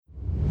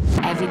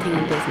everything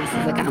in business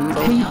is a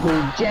gamble. People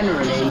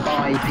generally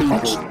buy people.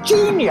 It's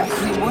genius.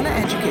 We want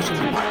an education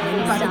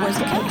department, but it was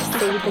the case.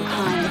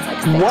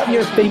 What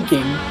you're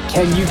thinking,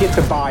 can you get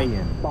the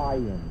buy-in?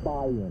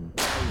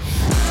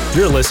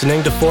 You're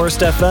listening to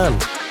Forest FM,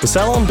 the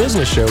Salon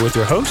Business Show with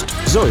your host,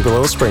 Zoe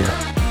Galil-Springer.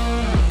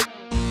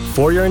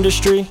 For your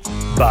industry,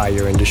 by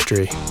your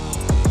industry.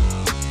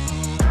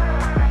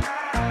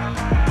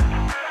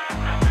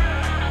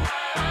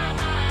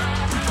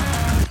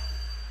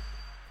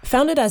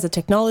 Founded as a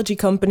technology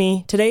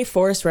company, today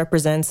Forest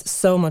represents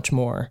so much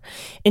more.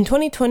 In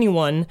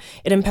 2021,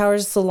 it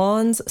empowers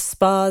salons,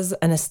 spas,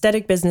 and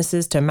aesthetic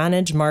businesses to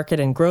manage, market,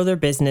 and grow their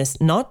business,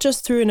 not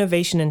just through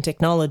innovation and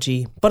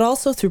technology, but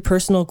also through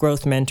personal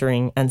growth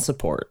mentoring and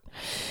support.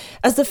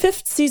 As the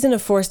 5th season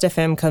of Forest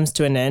FM comes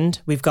to an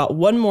end, we've got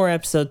one more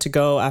episode to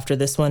go after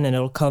this one, and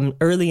it'll come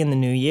early in the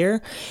new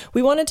year.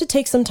 We wanted to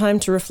take some time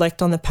to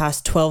reflect on the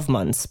past 12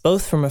 months,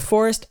 both from a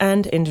Forest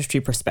and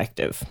industry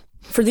perspective.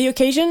 For the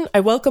occasion, I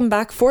welcome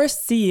back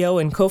Forest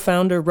CEO and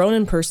co-founder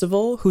Ronan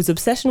Percival, whose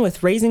obsession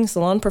with raising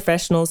salon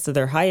professionals to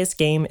their highest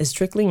game is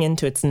trickling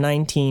into its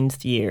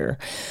 19th year.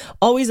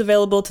 Always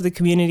available to the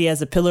community as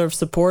a pillar of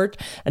support,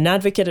 an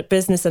advocate at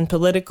business and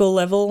political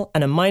level,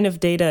 and a mine of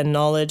data and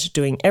knowledge,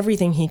 doing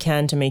everything he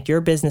can to make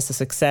your business a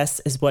success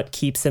is what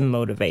keeps him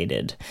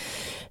motivated.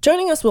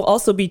 Joining us will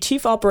also be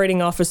Chief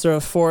Operating Officer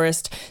of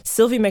Forest,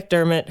 Sylvie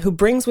McDermott, who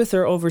brings with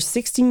her over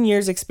 16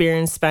 years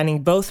experience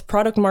spanning both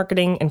product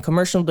marketing and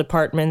commercial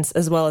departments,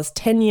 as well as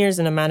 10 years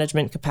in a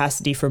management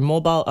capacity for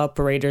mobile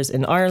operators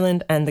in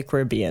Ireland and the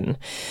Caribbean.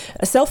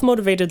 A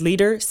self-motivated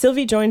leader,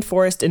 Sylvie joined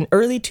Forest in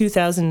early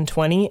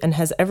 2020 and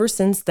has ever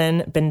since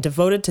then been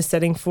devoted to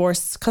setting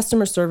Forest's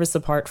customer service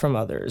apart from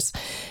others.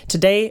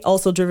 Today,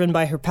 also driven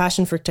by her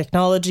passion for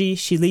technology,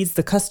 she leads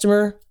the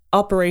customer,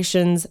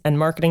 operations, and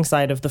marketing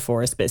side of the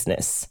Forest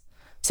business.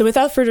 So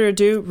without further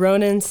ado,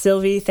 Ronan,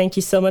 Sylvie, thank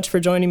you so much for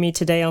joining me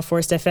today on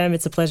Forest FM.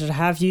 It's a pleasure to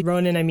have you.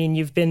 Ronan,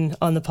 you've been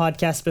on the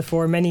podcast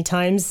before many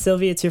times.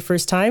 Sylvie, it's your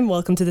first time.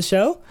 Welcome to the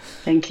show.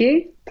 Thank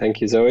you. Thank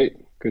you, Zoe.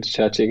 Good to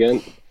chat to you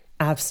again.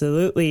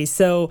 Absolutely.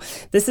 So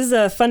this is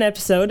a fun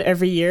episode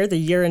every year, the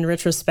year in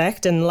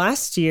retrospect. And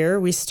last year,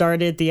 we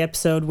started the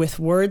episode with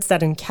words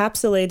that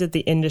encapsulated the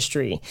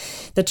industry.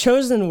 The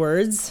chosen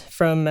words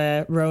from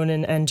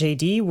Ronan and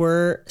JD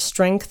were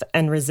strength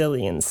and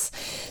resilience.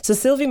 So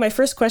Sylvie, my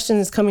first question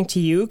is coming to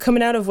you.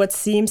 Coming out of what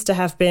seems to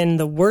have been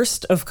the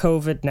worst of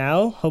COVID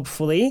now,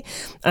 hopefully,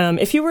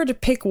 if you were to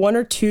pick one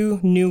or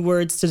two new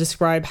words to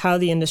describe how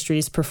the industry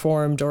has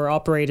performed or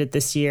operated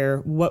this year,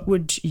 what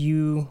would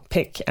you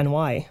pick and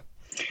why?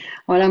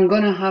 Well, I'm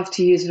going to have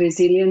to use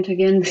resilient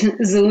again,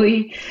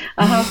 Zoe.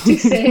 I have to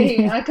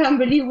say, I can't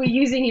believe we're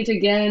using it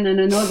again in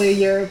another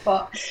year,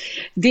 but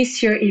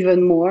this year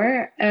even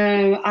more.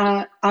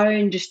 Our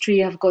industry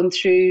have gone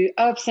through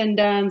ups and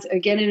downs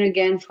again and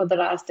again for the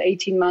last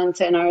 18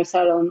 months, and our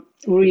salon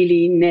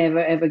really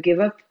never, ever give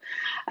up.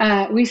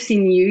 We've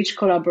seen huge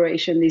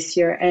collaboration this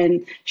year,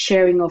 and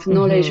sharing of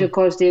knowledge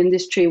across the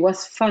industry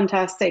was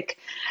fantastic.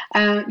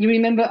 You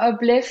remember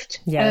Uplift?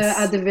 Yes.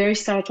 At the very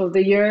start of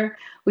the year,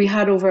 we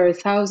had over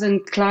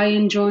 1,000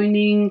 clients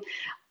joining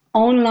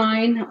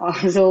online,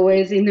 as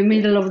always, in the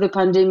middle of the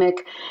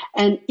pandemic.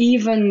 And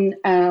even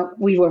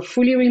we were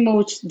fully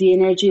remote. The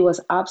energy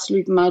was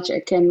absolute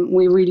magic, and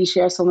we really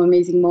shared some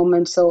amazing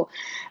moments. So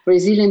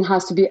resilient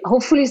has to be,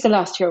 hopefully it's the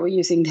last year we're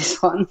using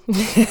this one.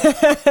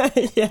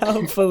 Yeah,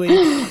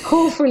 hopefully.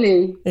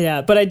 Hopefully.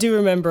 Yeah, but I do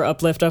remember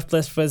Uplift.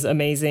 Uplift was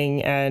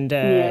amazing. And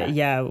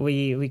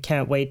we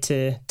can't wait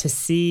to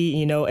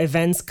see,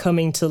 events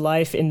coming to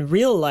life in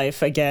real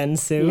life again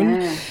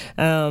soon.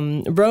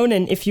 Yeah.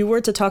 Ronan, if you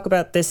were to talk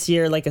about this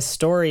year like a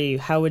story,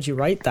 how would you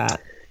write that?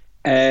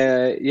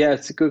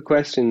 It's a good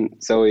question,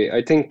 Zoe.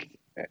 I think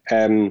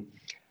I'd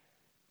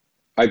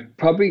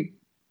probably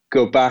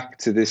go back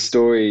to this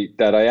story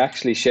that I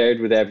actually shared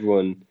with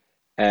everyone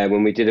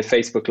when we did a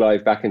Facebook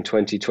Live back in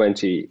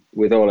 2020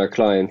 with all our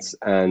clients,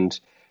 and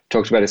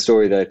talked about a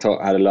story that I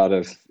thought had a lot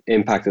of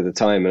impact at the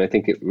time, and I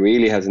think it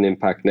really has an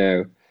impact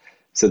now.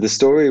 So the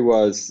story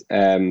was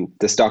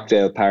the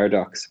Stockdale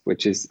paradox,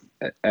 which is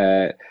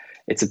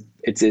it's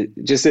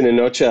just in a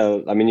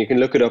nutshell. You can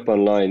look it up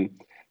online,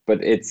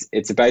 but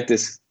it's about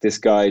this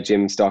guy,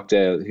 Jim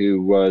Stockdale,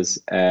 who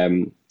was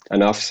an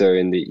officer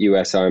in the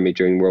U.S. Army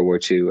during World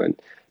War II,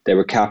 and they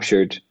were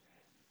captured,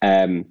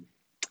 and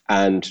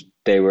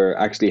they were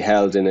actually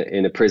held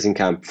in a prison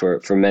camp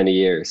for many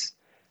years.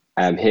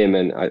 Him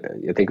and I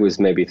think it was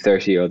maybe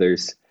 30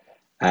 others,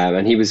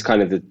 and he was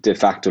kind of the de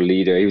facto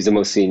leader. He was the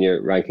most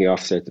senior ranking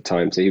officer at the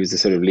time, so he was the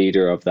sort of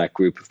leader of that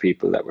group of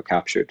people that were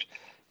captured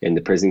in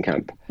the prison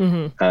camp.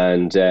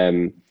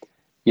 And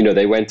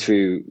they went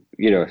through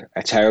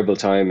a terrible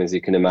time, as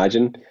you can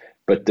imagine.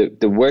 But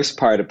the worst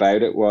part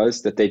about it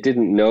was that they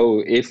didn't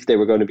know if they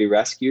were going to be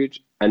rescued.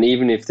 And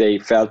even if they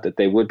felt that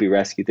they would be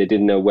rescued, they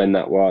didn't know when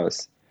that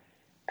was.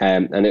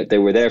 They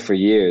were there for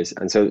years.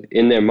 And so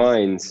in their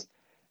minds,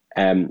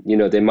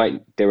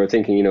 they were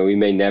thinking, we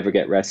may never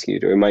get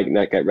rescued, or we might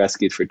not get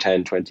rescued for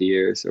 10, 20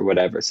 years or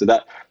whatever. So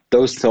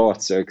those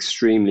thoughts are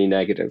extremely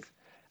negative.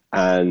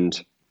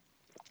 and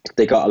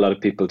they got a lot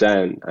of people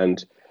down.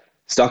 And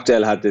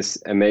Stockdale had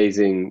this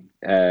amazing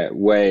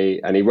way,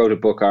 and he wrote a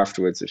book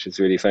afterwards, which is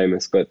really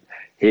famous, but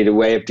he had a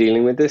way of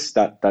dealing with this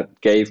that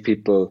gave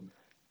people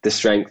the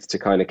strength to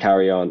kind of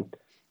carry on.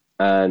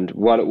 And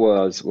what it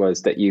was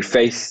that you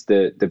face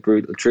the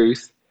brutal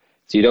truth.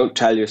 So you don't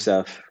tell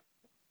yourself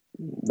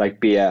like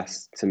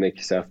BS to make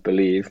yourself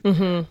believe.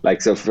 Mm-hmm.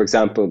 Like, so for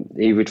example,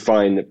 he would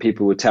find that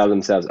people would tell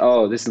themselves,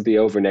 oh, this will be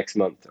over next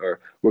month, or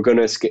we're going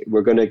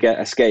to get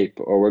escape,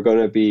 or we're going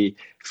to be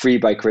free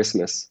by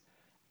Christmas.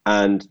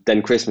 And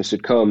then Christmas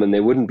would come and they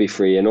wouldn't be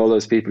free. And all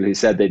those people who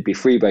said they'd be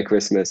free by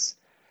Christmas,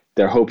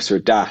 their hopes were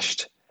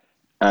dashed.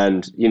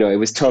 And, you know, it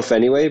was tough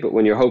anyway, but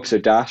when your hopes are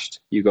dashed,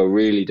 you go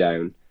really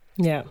down.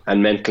 Yeah.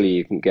 And mentally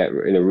you can get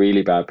in a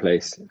really bad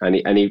place.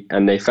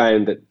 And they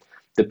found that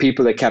the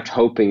people that kept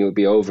hoping it would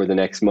be over the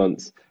next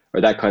month,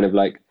 or that kind of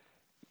like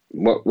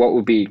what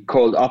would be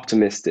called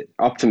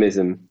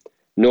optimism,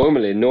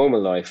 normally in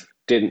normal life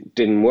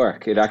didn't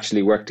work. It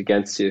actually worked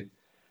against you.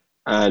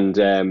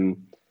 And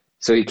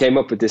so he came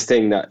up with this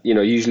thing that, you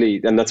know,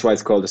 usually, and that's why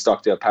it's called the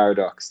Stockdale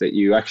paradox, that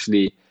you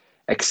actually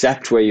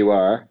accept where you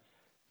are,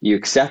 you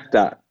accept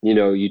that, you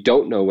know, you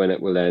don't know when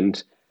it will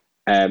end,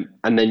 and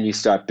then you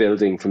start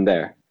building from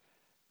there.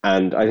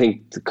 And I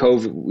think the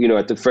COVID, you know,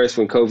 when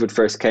COVID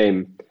first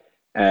came,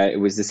 it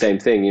was the same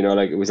thing, you know,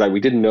 like it was like we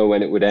didn't know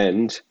when it would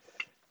end.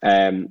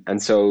 And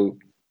so,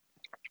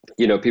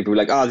 you know, people were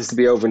like, oh, this will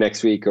be over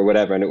next week or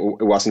whatever. And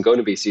it wasn't going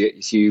to be. So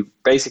you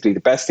basically, the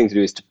best thing to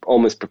do is to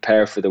almost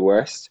prepare for the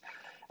worst.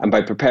 And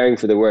by preparing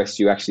for the worst,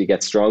 you actually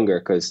get stronger,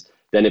 because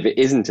then if it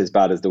isn't as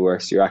bad as the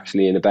worst, you're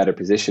actually in a better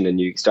position and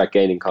you start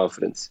gaining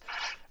confidence.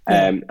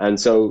 And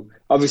so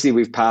obviously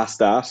we've passed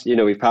that, you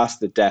know, we've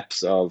passed the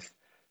depths of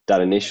that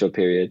initial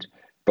period.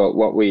 But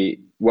what we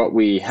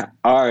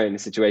are in a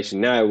situation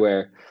now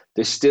where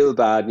there's still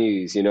bad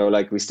news, you know,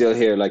 like we still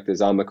hear like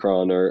there's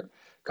Omicron or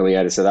coming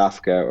out of South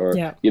Africa, or,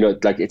 you know,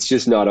 like it's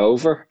just not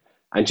over.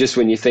 And just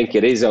when you think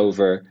it is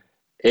over,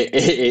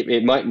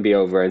 it mightn't be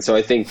over. And so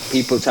I think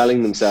people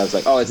telling themselves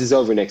like, oh, it is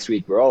over next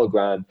week, we're all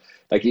grand.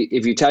 Like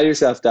if you tell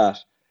yourself that,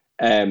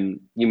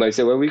 you might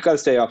say, well, we've got to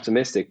stay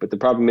optimistic. But the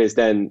problem is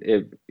then,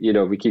 if, you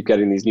know, we keep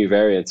getting these new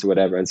variants or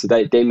whatever, and so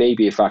they may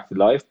be a fact of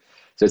life.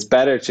 So it's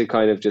better to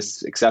kind of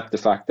just accept the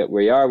fact that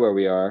we are where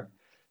we are.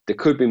 There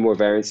could be more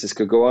variants. This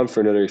could go on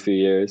for another few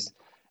years.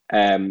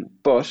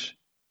 But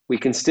we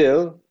can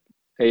still,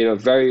 you know,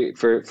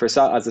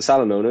 as a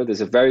salon owner,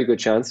 there's a very good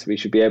chance we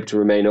should be able to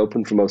remain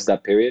open for most of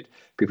that period.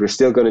 People are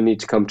still going to need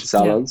to come to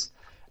salons,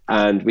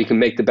 and we can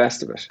make the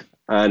best of it,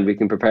 and we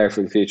can prepare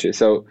for the future.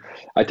 So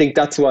I think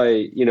that's why,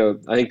 you know,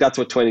 I think that's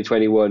what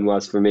 2021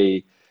 was for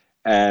me.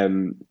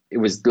 It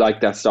was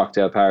like that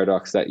Stockdale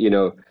paradox that, you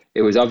know,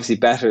 it was obviously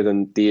better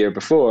than the year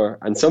before.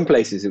 And some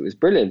places it was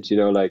brilliant, you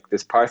know, like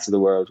there's parts of the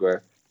world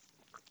where,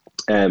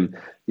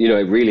 you know,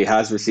 it really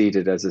has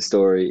receded as a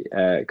story,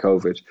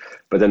 COVID,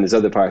 but then there's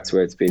other parts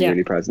where it's been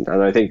really present.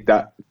 And I think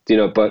that, you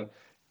know, but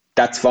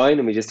that's fine.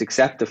 And we just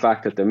accept the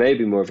fact that there may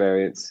be more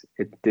variants.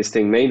 This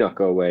thing may not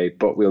go away,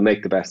 but we'll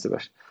make the best of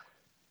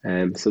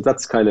it. So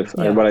that's kind of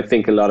what I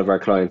think a lot of our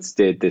clients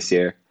did this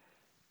year.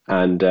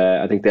 And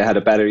I think they had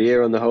a better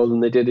year on the whole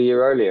than they did a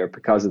year earlier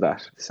because of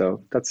that.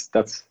 So that's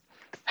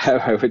how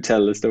I would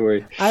tell the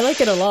story. I like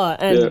it a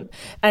lot.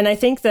 And I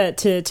think that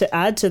to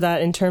add to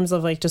that, in terms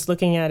of like just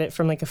looking at it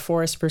from like a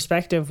forest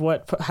perspective,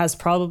 what has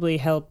probably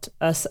helped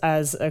us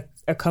as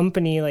a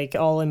company, like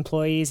all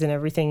employees and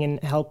everything,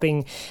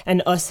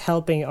 and us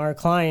helping our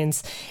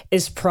clients,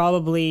 is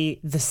probably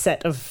the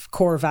set of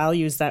core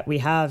values that we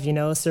have, you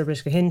know,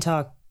 Service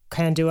Hintalk,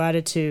 can-do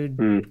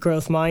attitude,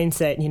 growth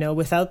mindset. You know,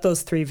 without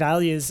those three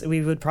values, we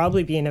would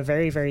probably be in a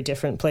very, very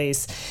different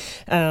place.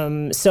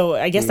 So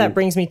I guess that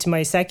brings me to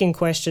my second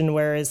question,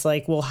 where it's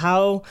like, well,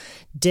 how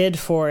did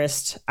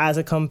Forest as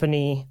a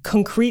company,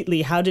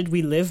 concretely, how did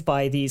we live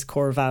by these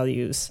core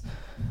values?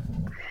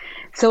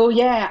 So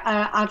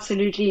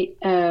absolutely,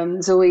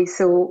 Zoe.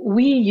 So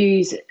we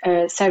use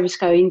Service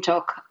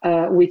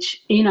Hintalk,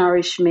 which in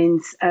Irish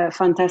means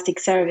fantastic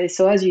service.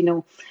 So as you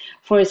know,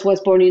 Forest was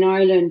born in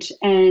Ireland,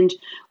 and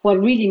what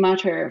really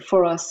matters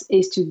for us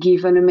is to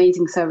give an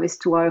amazing service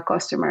to our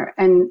customer.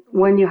 And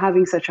when you're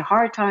having such a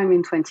hard time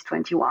in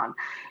 2021,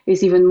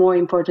 it's even more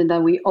important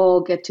that we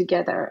all get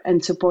together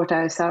and support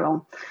our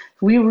salon.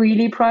 We're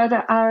really proud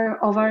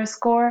of our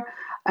score.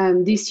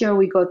 This year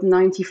we got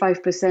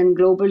 95%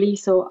 globally,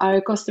 so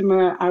our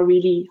customers are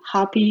really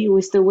happy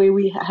with the way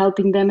we're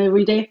helping them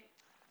every day.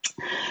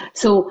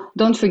 So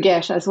don't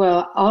forget as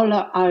well, all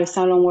our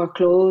salons were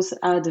closed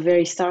at the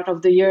very start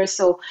of the year.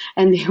 So,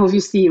 and they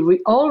obviously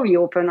all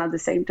reopened at the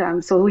same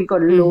time. So we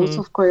got loads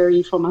of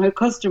queries from our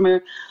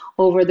customer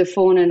over the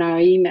phone and our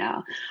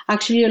email.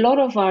 Actually, a lot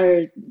of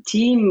our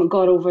team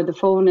got over the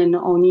phone and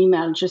on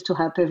email just to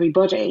help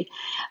everybody.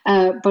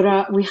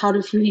 But we had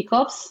a few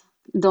hiccups.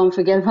 Don't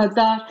forget about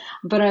that.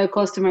 But our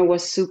customer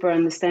was super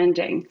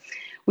understanding.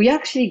 We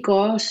actually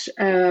got,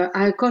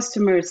 our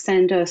customers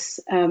send us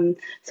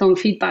some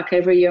feedback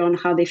every year on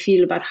how they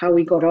feel about how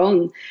we got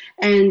on.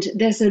 And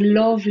there's a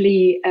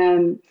lovely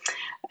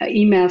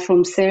email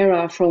from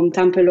Sarah from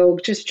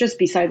Tampelog, just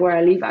beside where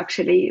I live,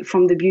 actually,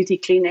 from the beauty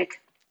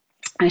clinic.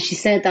 And she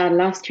said that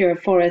last year,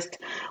 Forest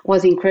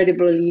was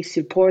incredibly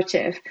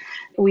supportive.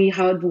 We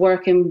had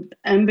worked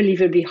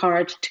unbelievably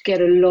hard to get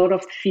a lot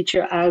of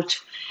feature out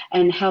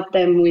and help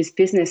them with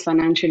business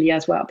financially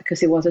as well,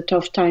 because it was a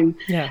tough time.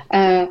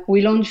 Yeah.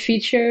 We launched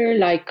feature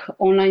like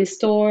online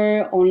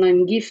store,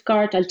 online gift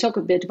card. I'll talk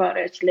a bit about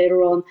it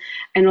later on,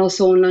 and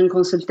also online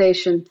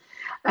consultation.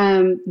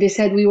 They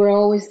said we were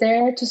always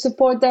there to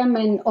support them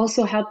and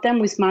also help them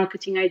with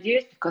marketing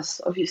ideas, because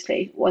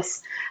obviously it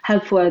was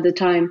helpful at the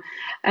time.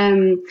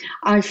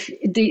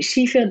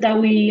 She felt that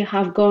we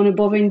have gone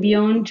above and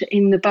beyond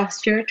in the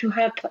past year to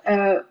help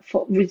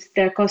with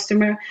their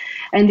customer,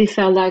 and they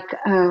felt like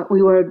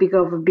we were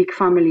a big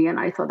family, and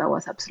I thought that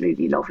was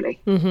absolutely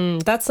lovely. Mm-hmm.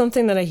 That's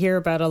something that I hear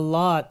about a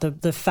lot.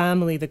 The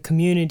family, the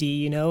community.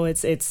 You know,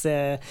 it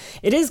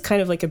is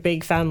kind of like a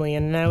big family,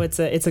 and now it's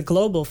a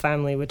global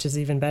family, which is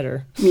even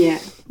better.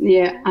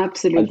 Yeah,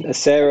 absolutely. And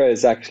Sarah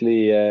is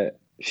actually,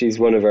 she's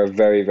one of our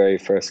very, very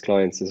first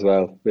clients as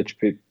well, which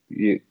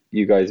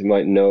you guys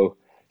might know.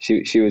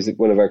 She was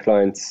one of our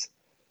clients.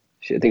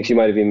 I think she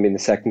might have even been the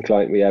second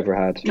client we ever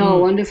had. Oh,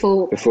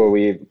 wonderful. Before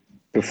we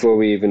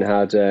even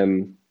had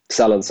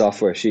Salon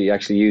software, she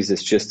actually used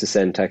this just to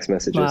send text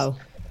messages. Wow.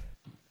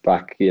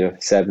 Back,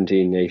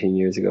 17, 18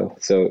 years ago.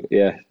 So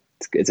yeah,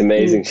 it's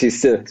amazing. She's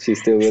still with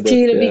us.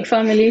 Still a big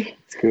family.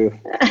 It's cool.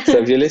 So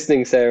if you're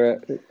listening, Sarah,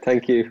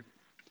 thank you.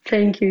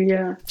 Thank you,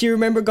 yeah. Do you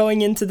remember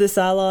going into the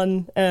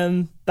salon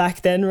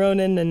back then,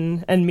 Ronan,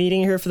 and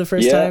meeting her for the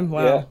first time?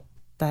 Wow, yeah.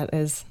 That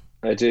is...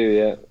 I do,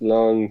 yeah.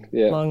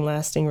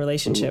 Long-lasting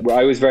relationship.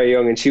 I was very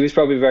young, and she was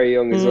probably very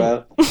young as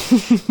well.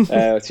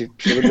 She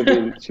wouldn't have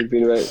been...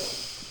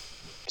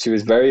 She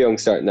was very young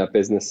starting that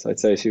business. I'd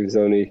say she was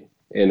only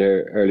in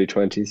her early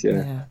 20s,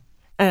 yeah.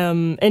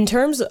 In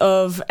terms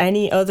of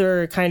any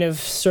other kind of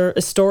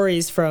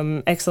stories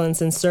from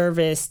Excellence in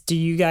Service, do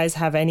you guys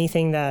have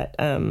anything that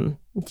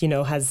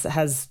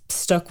has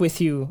stuck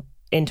with you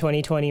in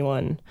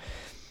 2021?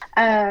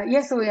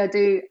 Yes, I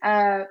do.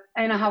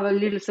 And I have a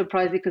little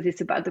surprise because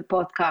it's about the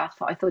podcast.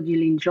 So I thought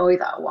you'll enjoy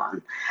that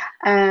one.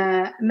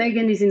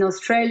 Megan is in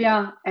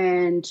Australia,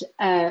 and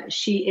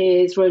she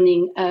is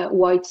running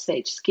White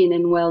Sage Skin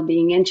and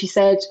Wellbeing. And she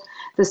said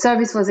the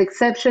service was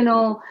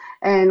exceptional,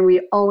 and we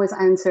always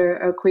answer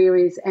her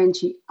queries, and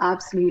she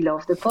absolutely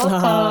loved the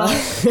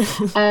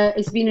podcast.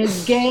 It's been a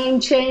game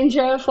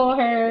changer for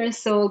her.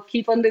 So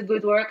keep on the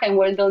good work, and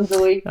well done,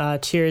 Zoe.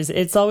 Cheers.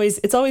 It's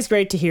always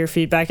great to hear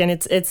feedback, and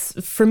it's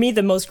for me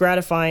the most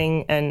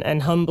gratifying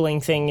and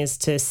humbling thing is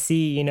to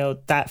see,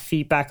 that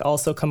feedback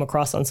also come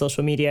across on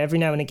social media. Every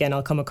now and again,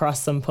 I'll come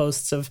across some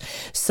posts of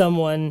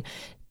someone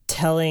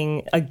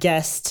telling a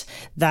guest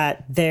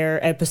that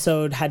their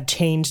episode had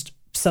changed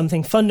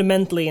something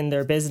fundamentally in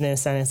their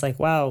business, and it's like,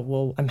 wow,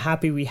 well, I'm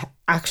happy we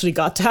actually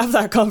got to have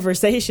that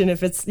conversation.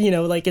 If it's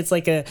it's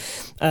like a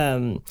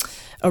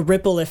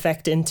ripple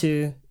effect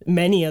into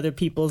many other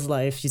people's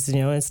lives.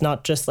 It's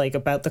not just like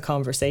about the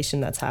conversation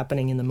that's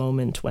happening in the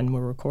moment when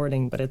we're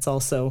recording, but it's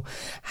also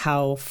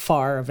how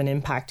far of an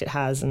impact it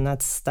has, and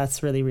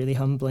that's really, really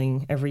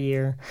humbling every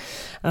year.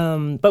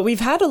 But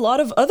we've had a lot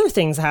of other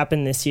things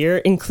happen this year,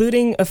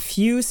 including a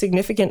few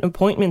significant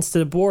appointments to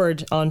the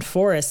board on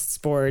Forest's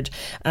board.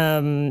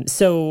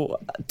 So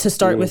to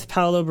start with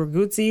Paolo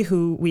Berguzzi,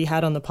 who we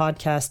had on the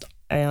podcast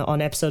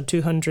on episode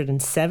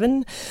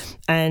 207,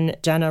 and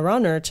Jana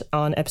Ronert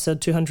on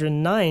episode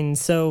 209.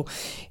 So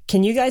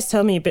can you guys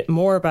tell me a bit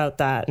more about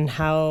that and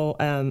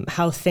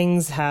how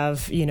things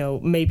have,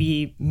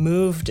 maybe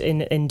moved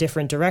in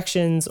different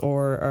directions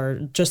or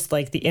just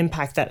like the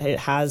impact that it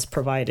has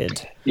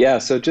provided? Yeah,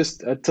 so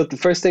the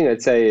first thing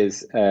I'd say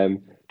is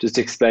just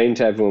explain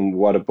to everyone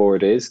what a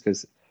board is,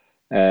 because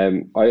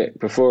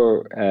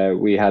before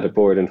we had a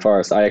board in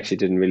Forest, I actually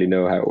didn't really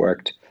know how it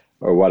worked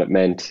or what it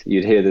meant.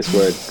 You'd hear this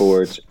word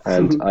board,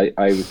 and I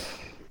was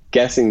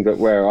guessing that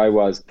where I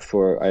was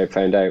before I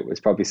found out was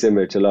probably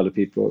similar to a lot of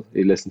people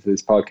who listen to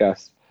this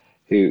podcast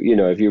who,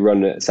 if you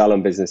run a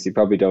salon business, you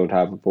probably don't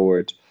have a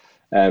board.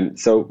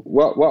 So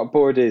what a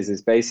board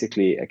is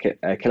basically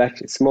a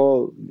collection,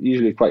 small,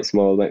 usually quite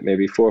small, like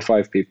maybe 4 or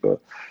 5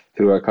 people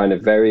who are kind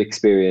of very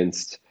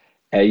experienced,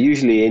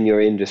 usually in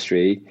your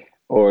industry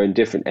or in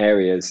different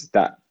areas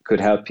that could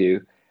help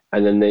you.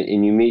 And then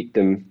you meet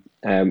them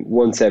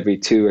once every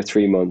 2 or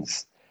 3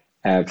 months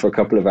for a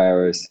couple of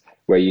hours,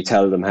 where you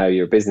tell them how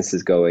your business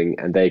is going,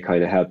 and they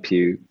kind of help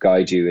you,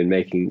 guide you in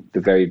making the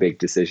very big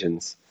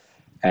decisions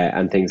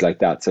and things like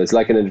that. So it's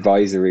like an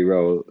advisory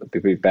role, would be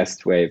the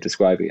best way of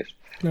describing it.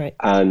 Right.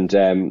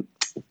 And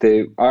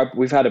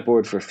we've had a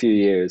board for a few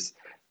years,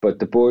 but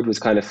the board was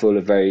kind of full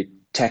of very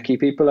techie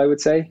people, I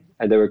would say,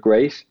 and they were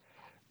great.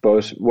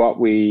 But what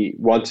we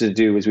wanted to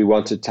do was we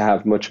wanted to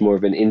have much more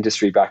of an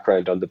industry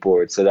background on the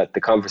board, so that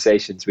the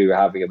conversations we were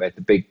having about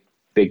the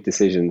big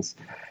decisions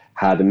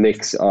had a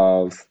mix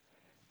of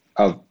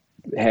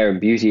hair and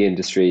beauty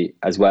industry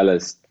as well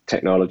as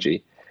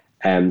technology.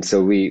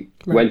 So we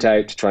went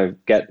out to try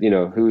and get,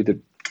 who the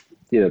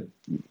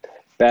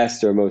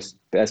best or most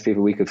best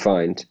people we could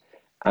find.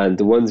 And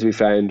the ones we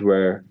found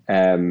were,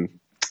 and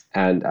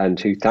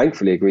who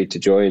thankfully agreed to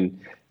join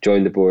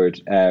the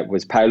board,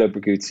 was Paolo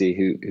Berguzzi,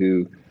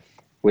 who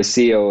was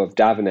CEO of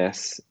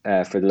Davines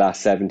for the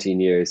last 17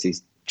 years.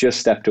 He's just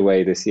stepped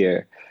away this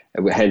year,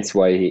 hence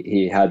why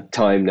he had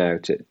time now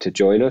to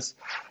join us.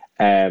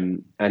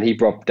 And he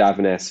brought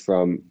Davines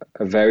from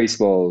a very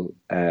small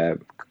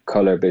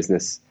colour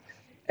business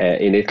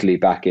in Italy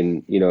back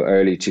in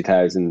early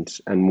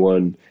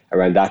 2001,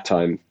 around that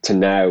time, to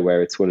now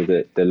where it's one of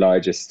the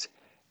largest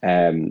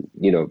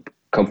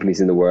companies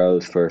in the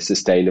world for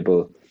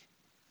sustainable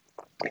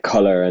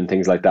color and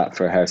things like that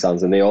for hair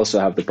salons. And they also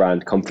have the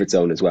brand Comfort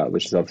Zone as well,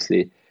 which is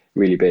obviously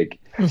really big.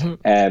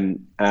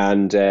 And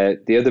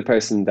the other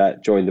person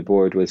that joined the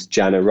board was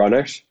Jana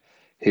Ronert,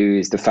 who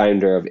is the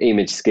founder of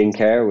Image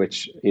Skincare,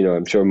 which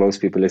I'm sure most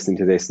people listening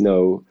to this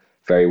know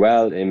very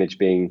well. Image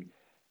being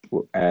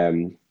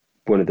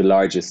one of the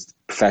largest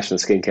professional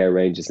skincare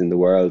ranges in the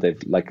world.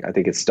 They've I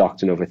think it's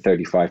stocked in over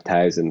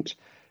 35,000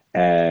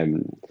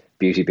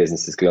 beauty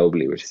businesses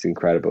globally, which is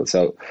incredible.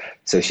 So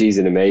she's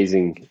an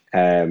amazing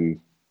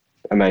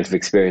amount of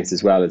experience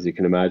as well, as you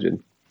can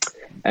imagine.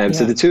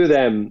 So the two of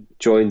them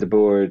joined the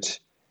board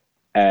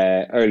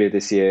earlier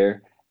this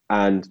year,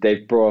 and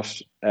they've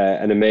brought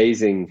an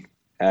amazing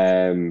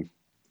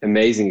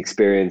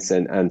experience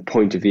and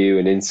point of view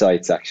and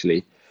insights,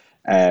 actually,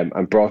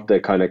 and brought the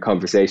kind of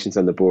conversations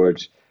on the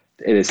board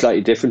in a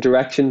slightly different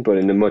direction, but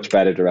in a much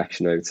better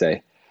direction, I would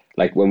say.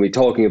 Like when we're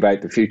talking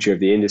about the future of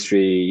the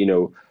industry,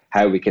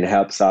 how we can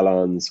help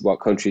salons, what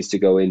countries to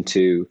go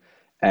into.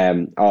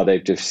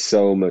 They've just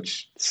so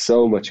much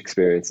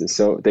experience, and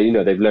so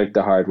they've learned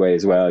the hard way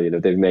as well.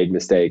 They've made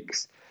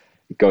mistakes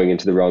going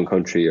into the wrong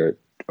country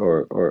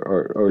or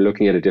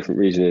looking at a different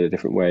region in a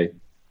different way.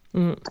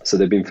 So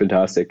they've been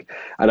fantastic,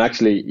 and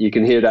actually you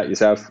can hear that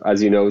yourself,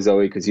 as you know,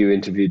 Zoe, because you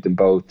interviewed them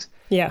both.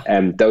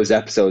 Those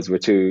episodes were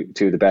two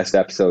of the best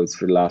episodes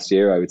for the last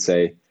year, I would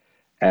say.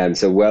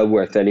 So well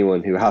worth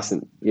anyone who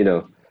hasn't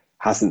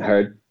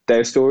heard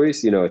their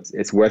stories.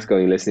 It's worth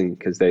going and listening,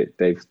 because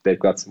they've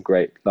got some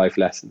great life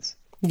lessons.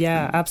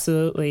 Yeah,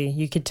 absolutely.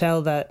 You could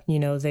tell that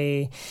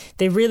they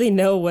really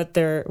know what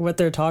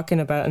they're talking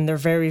about, and they're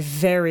very,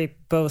 very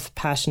both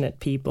passionate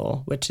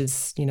people, which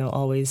is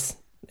always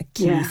a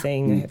key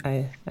thing.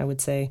 I would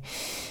say.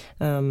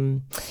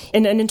 And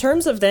in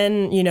terms of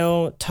then,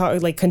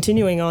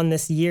 continuing on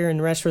this year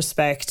in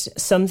retrospect,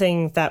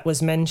 something that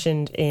was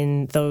mentioned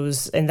in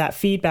that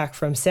feedback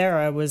from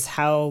Sarah was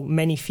how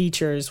many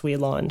features we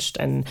launched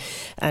and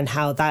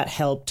how that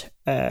helped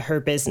her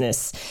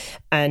business.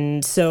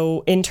 And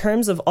so in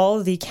terms of all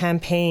of the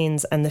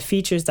campaigns and the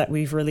features that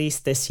we've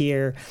released this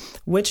year,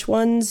 which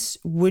ones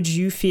would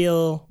you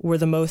feel were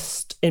the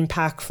most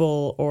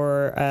impactful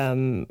or,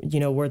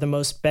 were the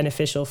most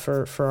beneficial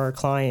for our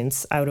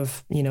clients out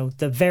of,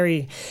 the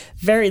very,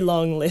 very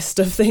long list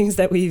of things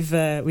that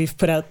we've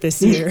put out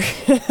this year?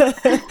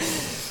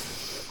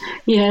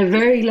 Yeah,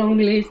 very long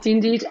list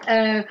indeed.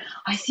 I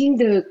think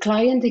the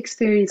Client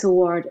Experience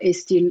Award is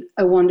still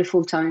a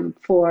wonderful time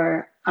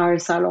for our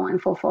salon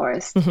and for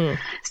Forest.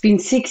 It's been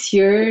 6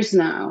 years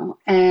now,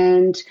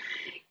 and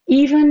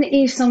even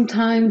if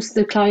sometimes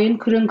the client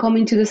couldn't come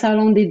into the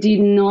salon, they did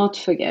not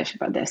forget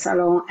about their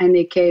salon, and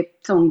they kept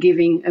on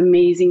giving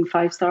amazing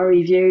 5-star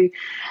review.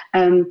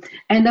 And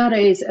that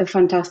is a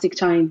fantastic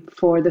time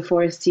for the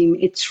Forest team.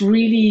 It's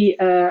really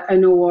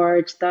an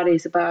award that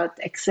is about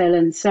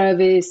excellent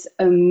service,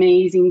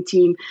 amazing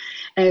team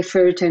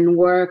effort and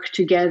work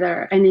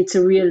together. And it's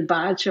a real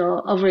badge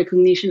of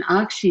recognition.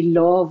 I actually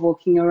love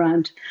walking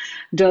around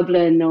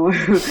Dublin or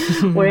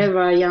wherever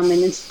I am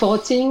and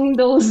spotting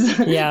those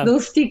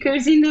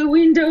stickers in the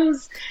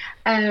windows.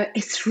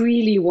 It's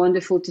really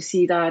wonderful to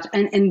see that.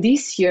 And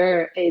this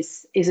year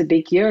is a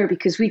big year,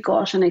 because we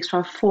got an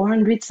extra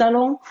 400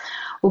 salons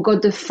who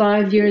got the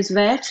 5 years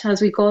vet,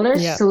 as we call it.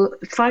 Yeah. So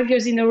 5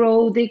 years in a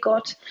row, they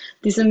got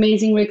this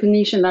amazing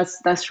recognition.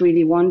 That's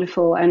really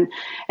wonderful. And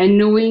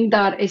knowing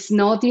that it's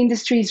not the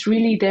industry, it's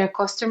really their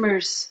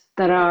customers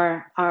that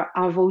are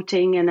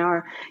voting and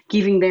are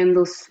giving them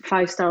those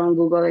 5-star on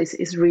Google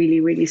is really,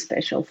 really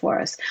special for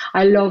us.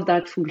 I love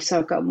that full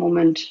circle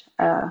moment,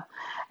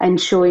 and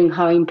showing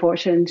how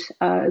important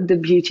the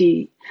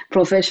beauty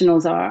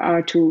professionals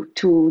are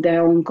to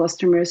their own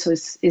customers. So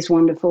it's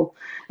wonderful.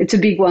 It's a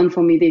big one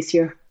for me this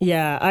year.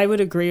 Yeah, I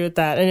would agree with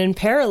that. And in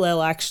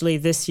parallel, actually,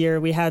 this year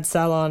we had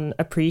Salon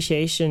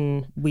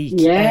Appreciation Week.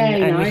 Yeah,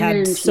 and we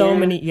Ireland, had so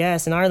many,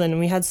 yes, in Ireland. And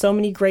we had so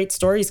many great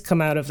stories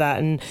come out of that.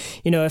 And,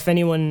 if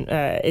anyone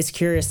is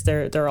curious,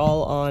 they're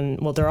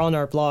all they're on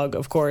our blog,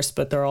 of course,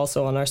 but they're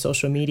also on our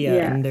social media.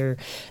 Yeah. And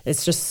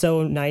it's just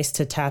so nice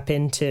to tap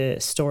into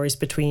stories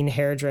between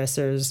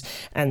hairdressers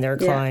and their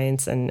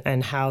clients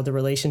and how the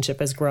relationship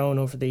has grown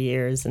over the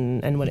years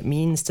and what it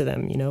means to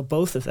them,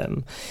 both of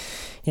them.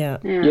 Yeah.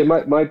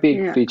 My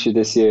big feature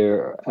this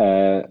year,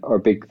 or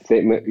biggest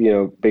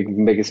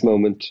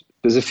moment.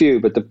 There's a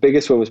few, but the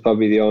biggest one was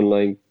probably the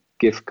online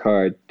gift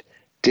card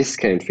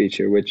discount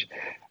feature, which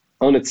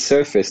on its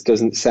surface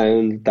doesn't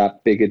sound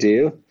that big a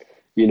deal.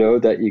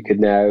 that you could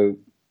now,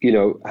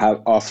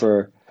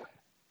 offer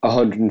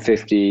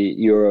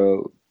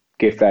 €150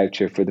 gift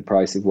voucher for the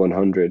price of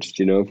 100,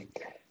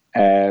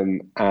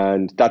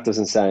 and that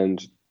doesn't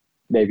sound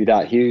maybe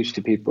that huge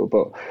to people.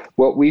 But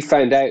what we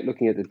found out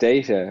looking at the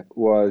data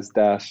was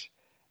that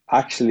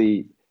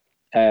actually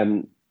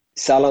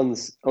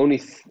salons, only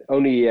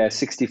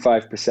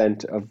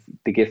 65% of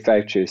the gift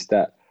vouchers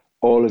that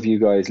all of you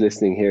guys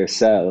listening here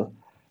sell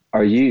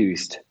are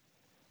used.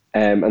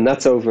 And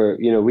that's over,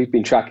 we've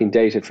been tracking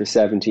data for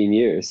 17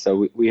 years.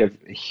 So we have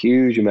a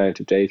huge amount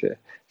of data.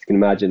 You can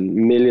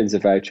imagine millions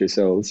of vouchers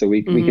sold. So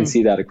we can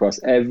see that across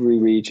every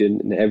region,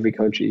 in every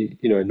country,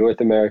 in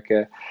North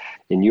America,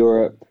 in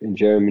Europe, in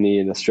Germany,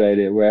 in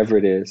Australia, wherever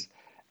it is.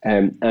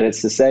 And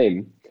it's the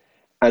same.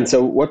 And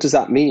so what does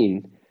that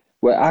mean?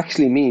 Well, it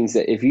actually means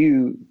that if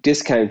you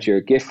discount your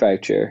gift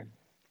voucher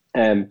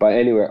by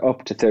anywhere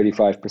up to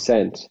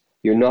 35%,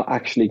 you're not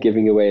actually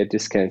giving away a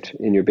discount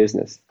in your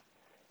business.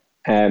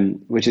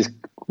 Which is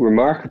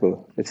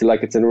remarkable. It's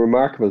a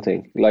remarkable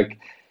thing. Like,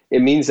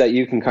 it means that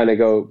you can kind of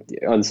go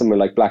on somewhere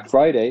like Black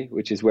Friday,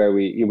 which is where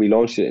we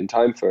launched it in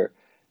time for.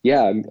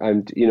 I'm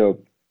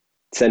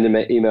send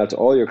an email to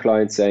all your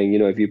clients saying,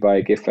 if you buy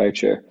a gift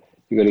voucher,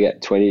 you're going to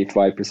get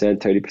 25%,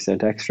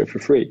 30% extra for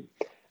free.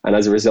 And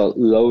as a result,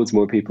 loads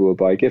more people will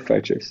buy gift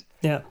vouchers.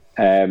 Yeah.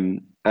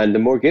 And the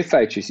more gift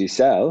vouchers you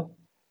sell,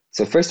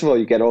 so first of all,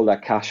 you get all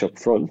that cash up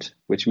front,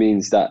 which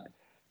means that,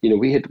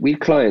 we had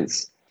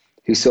clients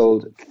who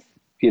sold,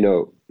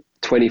 $25,000,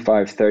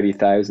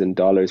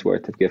 $30,000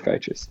 worth of gift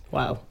vouchers.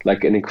 Wow.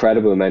 Like an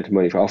incredible amount of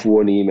money off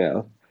one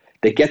email.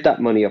 They get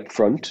that money up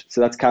front.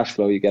 So that's cash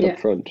flow you get up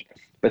front.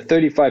 But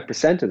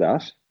 35% of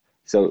that,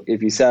 so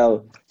if you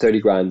sell 30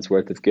 grand's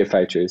worth of gift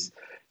vouchers,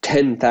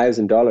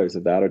 $10,000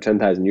 of that or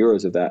 10,000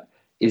 euros of that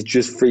is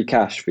just free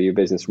cash for your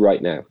business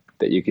right now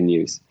that you can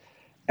use.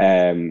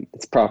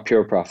 It's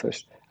pure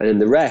profit. And then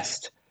the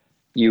rest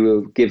you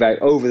will give out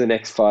over the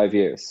next 5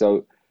 years.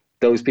 So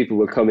those people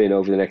will come in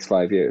over the next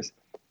 5 years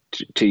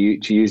to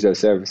use those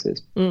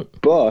services.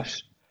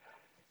 But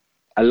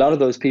a lot of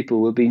those people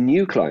will be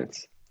new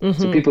clients.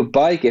 So people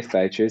buy gift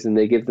vouchers and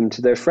they give them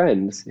to their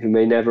friends who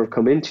may never have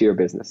come into your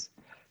business.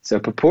 So a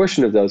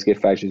proportion of those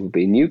gift vouchers will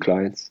be new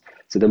clients.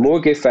 So the more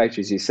gift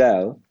vouchers you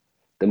sell,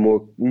 the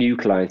more new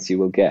clients you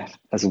will get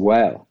as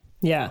well.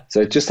 Yeah.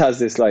 So it just has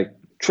this like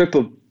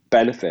triple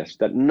benefit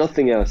that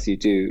nothing else you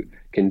do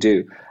can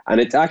do. And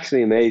it's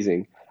actually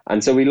amazing.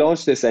 And so we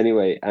launched this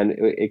anyway, and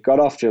it got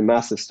off to a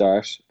massive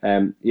start.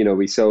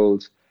 We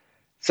sold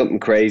something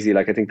crazy.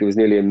 Like I think there was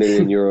nearly €1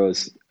 million or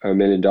 $1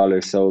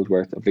 million sold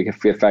worth of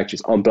gift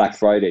vouchers on Black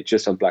Friday,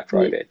 just on Black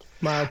Friday.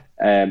 Wow.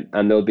 And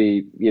there'll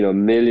be,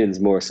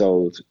 millions more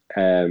sold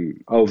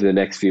over the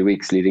next few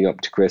weeks leading up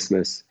to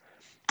Christmas.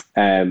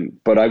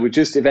 But I would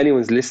just, if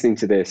anyone's listening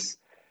to this,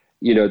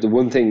 the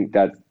one thing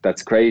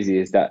that's crazy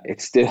is that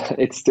it's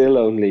still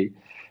only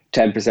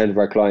 10% of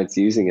our clients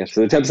using it.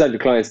 So the 10% of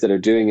clients that are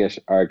doing it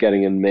are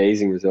getting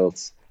amazing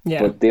results.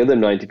 Yeah. But the other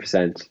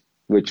 90%,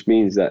 which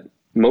means that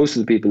most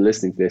of the people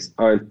listening to this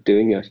aren't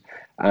doing it,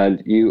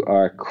 and you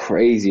are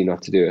crazy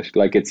not to do it.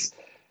 Like it's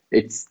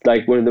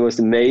like one of the most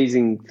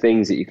amazing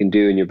things that you can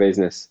do in your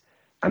business,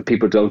 and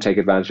people don't take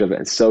advantage of it.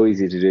 It's so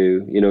easy to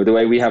do. The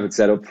way we have it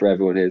set up for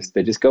everyone is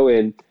they just go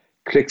in,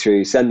 click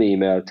through, send the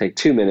email, take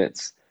 2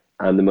 minutes,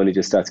 and the money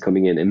just starts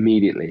coming in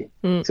immediately.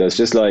 So it's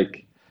just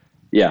like,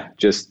 we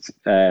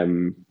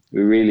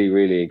really,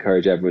 really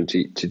encourage everyone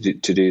to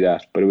do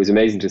that. But it was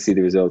amazing to see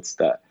the results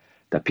that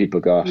people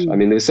got. I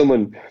mean, there was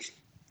someone,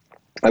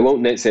 I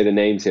won't say the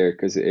names here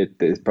because it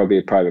is probably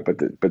a private, but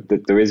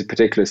there is a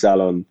particular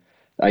salon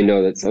I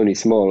know that's only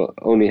small,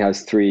 only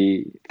has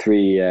three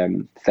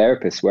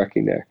therapists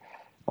working there,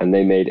 and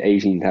they made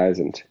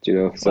 18,000.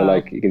 So wow.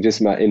 Like you can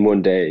just in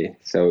one day.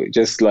 So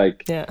just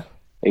like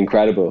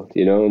incredible,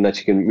 and that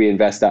you can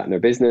reinvest that in their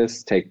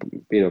business, take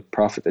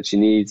profit that she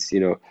needs,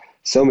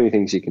 so many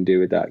things you can do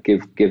with that.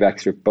 Give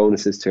extra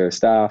bonuses to her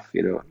staff,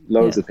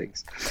 loads of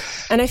things.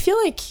 And I feel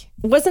like,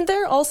 wasn't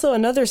there also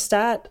another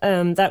stat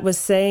that was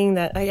saying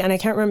that, and I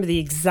can't remember the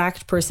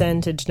exact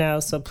percentage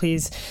now, so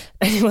please,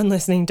 anyone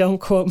listening, don't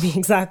quote me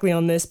exactly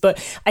on this, but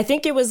I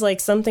think it was like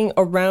something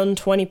around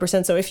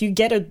 20%. So if you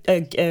get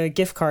a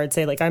gift card,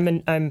 say like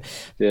Ronan,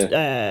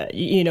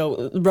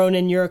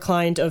 you're a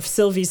client of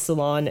Sylvie's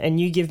salon, and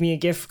you give me a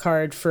gift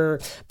card for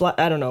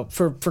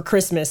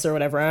Christmas or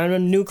whatever. I'm a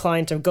new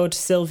client, I go to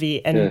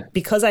Sylvie, and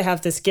because I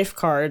have this gift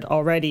card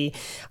already,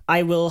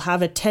 I will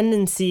have a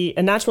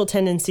natural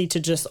tendency to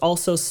just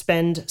also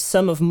spend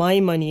some of my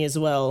money as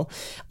well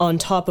on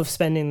top of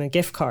spending the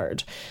gift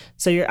card.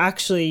 So you're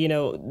actually,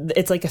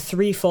 it's like a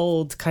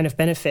threefold kind of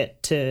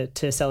benefit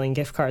to selling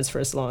gift cards for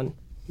a salon.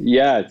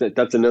 Yeah,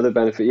 that's another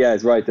benefit. Yeah,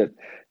 it's right that,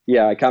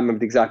 I can't remember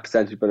the exact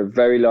percentage, but a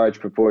very large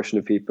proportion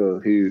of people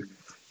who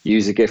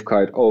use a gift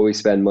card always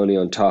spend money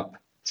on top.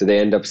 So they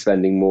end up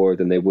spending more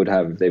than they would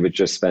have if they were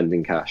just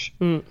spending cash.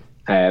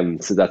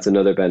 So that's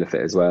another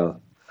benefit as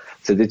well.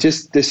 So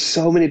there's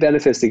so many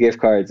benefits to gift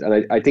cards,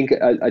 and I think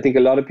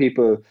a lot of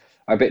people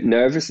are a bit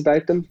nervous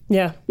about them.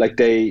 Yeah, like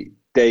they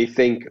they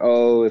think,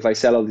 oh, if I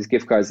sell all these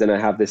gift cards, then I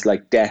have this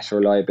like debt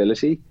or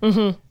liability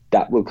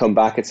that will come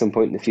back at some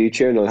point in the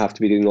future, and I'll have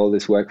to be doing all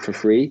this work for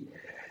free.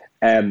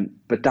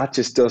 But that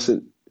just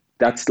doesn't.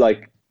 That's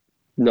like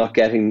not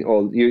getting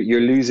all.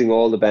 You're losing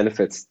all the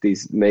benefits,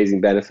 these amazing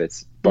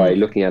benefits, by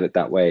looking at it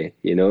that way.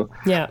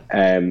 Yeah.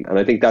 And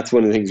I think that's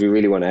one of the things we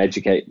really want to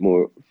educate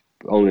more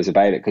owners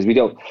about it, because we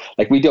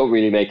don't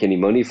really make any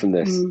money from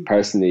this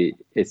personally.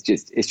 It's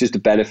just a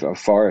benefit of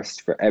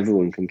forest for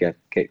everyone can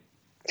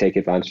take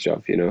advantage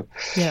of.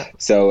 Yeah.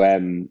 So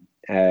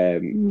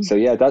so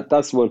yeah,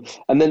 that's one.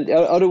 And then the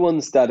other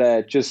ones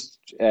that just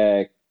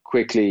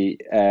quickly,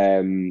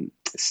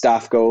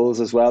 staff goals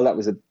as well. That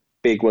was a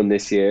big one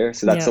this year.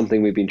 So that's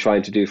something we've been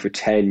trying to do for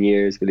 10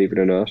 years, believe it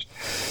or not.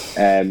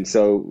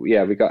 So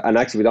yeah, and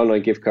actually with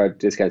online gift card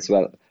discounts as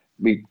well,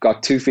 we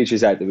got 2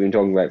 features out that we've been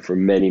talking about for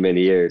many,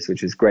 many years,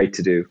 which is great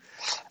to do.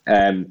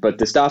 But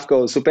the staff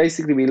goals, so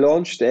basically we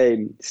launched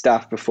a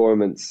staff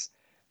performance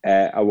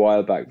a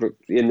while back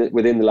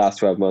within the last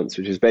 12 months,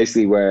 which is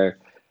basically where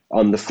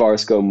on the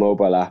Forest Go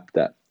mobile app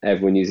that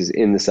everyone uses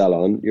in the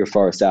salon, your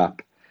Forest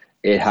app,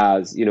 it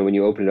has, when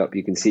you open it up,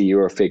 you can see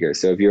your figure.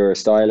 So if you're a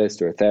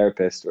stylist or a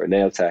therapist or a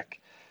nail tech,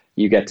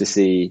 you get to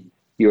see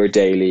your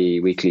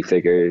daily, weekly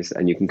figures,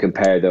 and you can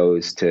compare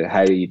those to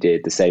how you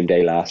did the same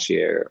day last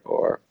year,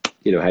 or,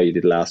 how you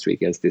did last week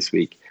against this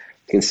week.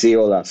 You can see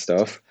all that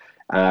stuff.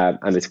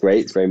 And it's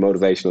great. It's very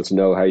motivational to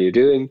know how you're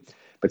doing.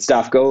 But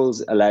staff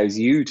goals allows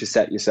you to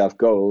set yourself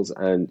goals,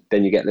 and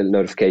then you get little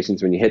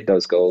notifications when you hit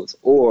those goals.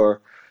 Or,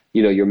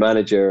 your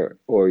manager,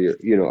 or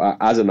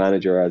as a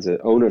manager, as an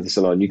owner of the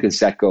salon, you can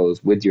set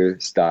goals with your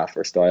staff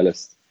or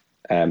stylists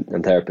and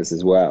therapists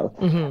as well.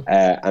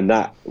 And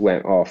that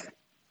went off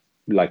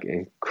like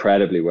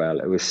incredibly well.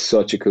 It was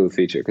such a cool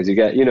feature, because you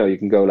get, you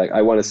can go like,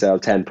 I want to sell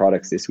 10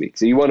 products this week.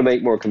 So you want to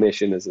make more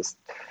commission as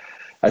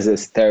a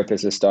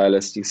therapist or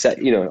stylist. You set,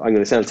 I'm going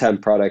to sell 10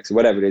 products,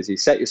 whatever it is. You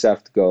set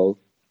yourself the goal,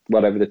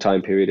 whatever the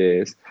time period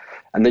is,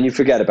 and then you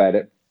forget about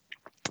it.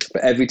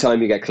 But every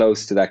time you get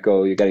close to that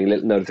goal, you're getting a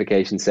little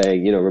notification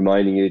saying,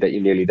 reminding you that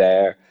you're nearly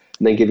there,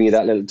 and then giving you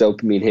that little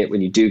dopamine hit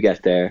when you do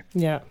get there.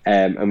 Yeah.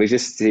 And we've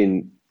just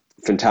seen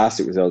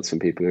fantastic results from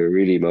people who are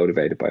really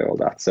motivated by all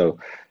that. So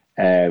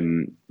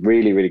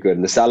really, really good.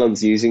 And the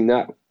salons using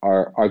that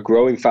are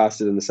growing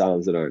faster than the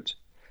salons that aren't.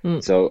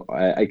 So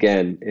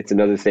again, it's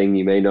another thing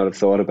you may not have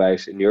thought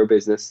about in your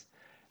business,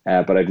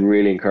 but I'd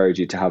really encourage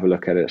you to have a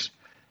look at it.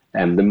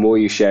 And the more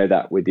you share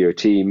that with your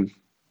team,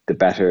 the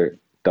better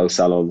those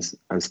salons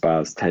and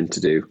spas tend to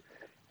do,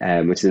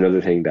 which is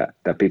another thing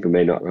that people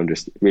may not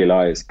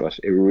realize, but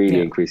it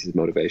really increases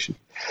motivation.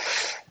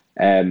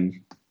 So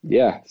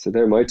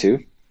they're my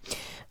 2.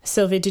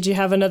 Sylvie, did you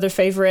have another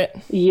favorite?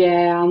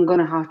 Yeah, I'm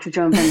gonna have to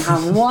jump and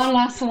have one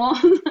last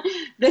one.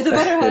 There's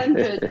about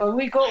 100, but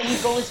we go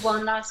with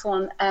one last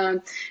one.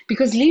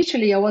 Because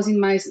literally, I was in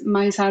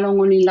my salon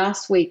only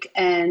last week,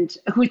 and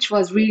which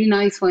was really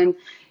nice when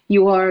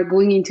you are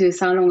going into a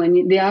salon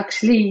and they're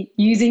actually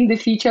using the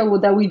feature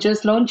that we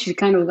just launched. You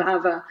kind of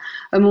have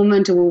a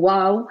moment of,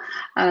 wow,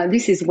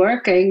 this is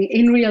working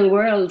in real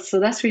world. So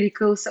that's really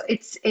cool. So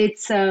it's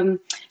cardless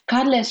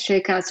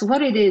checkout. So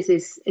what it is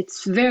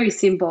it's very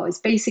simple.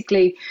 It's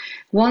basically,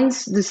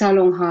 once the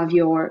salon have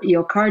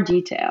your card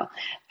detail,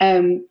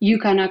 you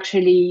can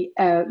actually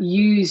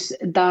use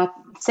that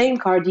same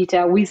card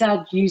detail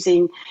without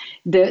using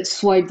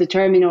the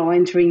terminal,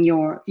 entering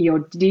your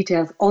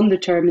details on the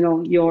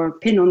terminal, your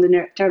PIN on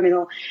the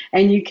terminal,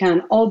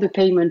 and all the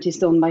payment is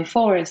done by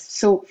Forest.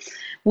 So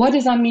what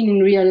does that mean in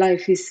real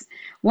life is,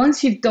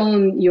 once you've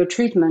done your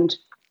treatment,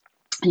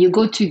 you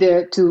go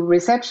to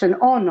reception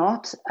or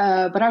not.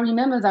 But I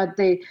remember that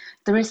the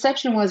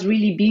reception was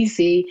really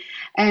busy,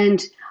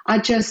 and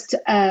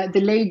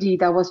the lady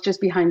that was just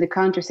behind the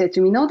counter said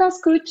to me, "No,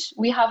 that's good.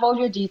 We have all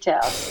your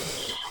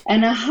details."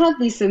 And I had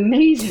this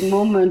amazing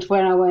moment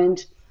where I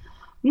went,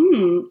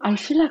 I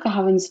feel like I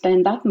haven't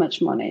spent that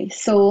much money.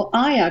 So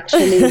I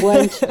actually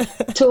went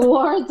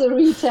toward the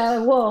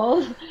retail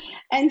wall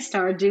and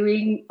started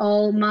doing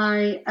all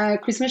my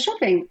Christmas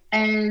shopping.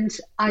 And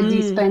I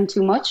did spend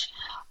too much.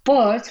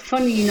 But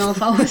funny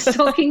enough, I was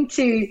talking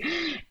to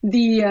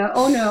the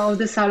owner of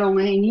the salon,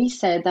 and he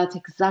said that's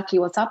exactly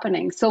what's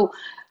happening. So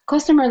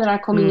customers that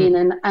are coming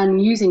in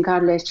and using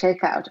cardless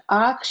checkout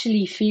are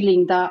actually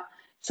feeling that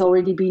it's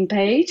already been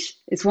paid.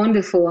 It's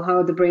wonderful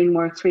how the brain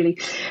works, really.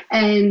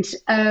 And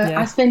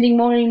are spending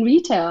more in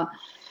retail.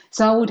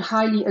 So I would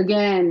highly,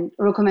 again,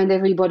 recommend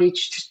everybody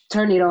to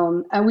turn it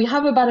on. And we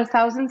have about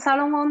 1,000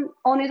 salons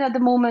on it at the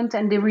moment,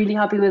 and they're really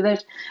happy with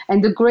it.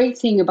 And the great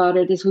thing about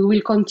it is we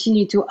will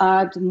continue to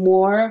add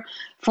more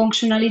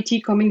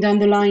functionality coming down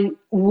the line,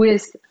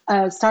 with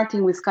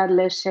starting with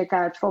cardless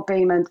checkout for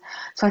payment.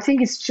 So I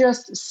think it's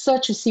just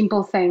such a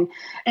simple thing.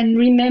 And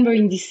remember,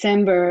 in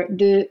December,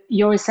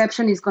 your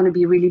reception is going to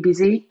be really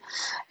busy,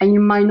 and you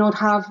might not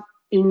have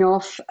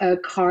enough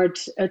card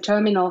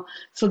terminal.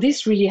 So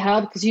this really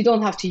helped because you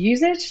don't have to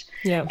use it.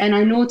 Yeah. And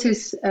I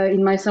noticed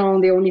in my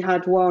salon, they only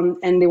had one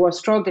and they were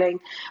struggling.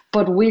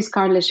 But with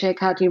cardless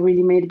checkout, it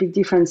really made a big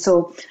difference.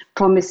 So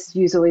promise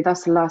you, Zoe,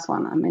 that's the last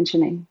one I'm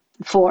mentioning.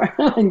 4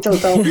 in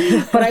total,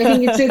 but I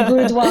think it's a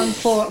good one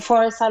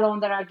for a salon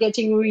that are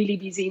getting really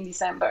busy in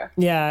December.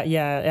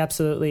 Yeah,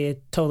 absolutely.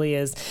 It totally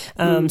is.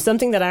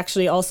 Something that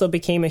actually also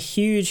became a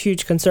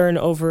huge concern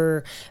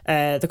over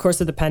the course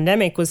of the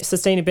pandemic was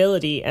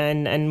sustainability.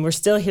 And we're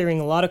still hearing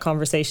a lot of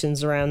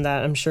conversations around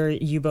that. I'm sure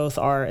you both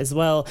are as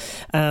well.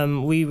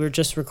 We were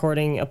just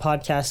recording a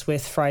podcast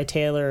with Fry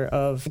Taylor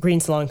of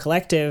Green Salon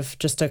Collective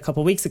just a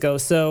couple of weeks ago.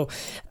 So,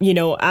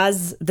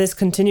 as this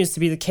continues to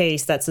be the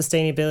case, that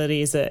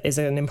sustainability is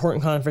an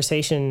important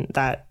conversation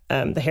that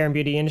the hair and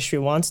beauty industry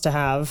wants to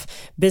have.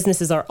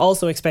 Businesses are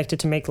also expected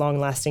to make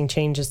long-lasting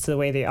changes to the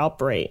way they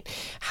operate.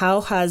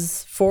 How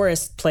has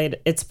Forest played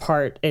its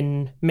part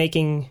in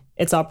making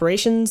its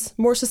operations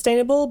more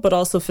sustainable, but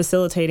also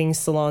facilitating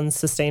salons'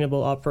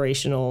 sustainable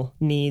operational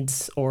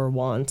needs or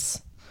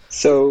wants?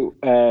 So,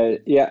 I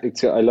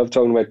love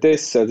talking about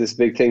this. So this is a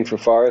big thing for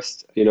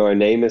Forest. Our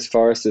name is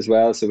Forest as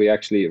well. So we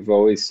actually have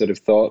always sort of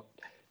thought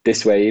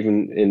this way,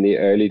 even in the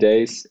early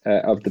days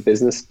of the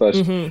business. But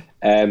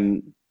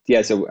and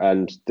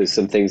there's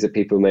some things that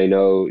people may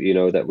know,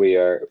 that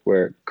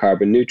we're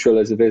carbon neutral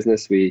as a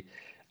business. We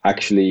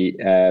actually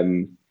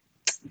fund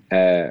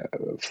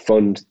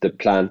the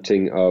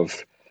planting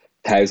of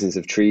thousands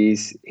of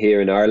trees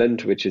here in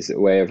Ireland, which is a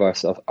way of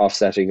us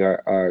offsetting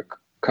our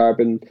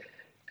carbon,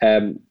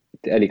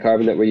 any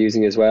carbon that we're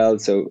using as well.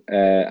 So,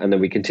 and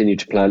then we continue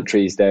to plant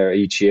trees there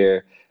each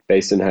year,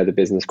 based on how the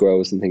business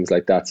grows and things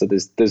like that. So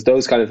there's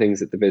those kind of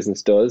things that the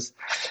business does.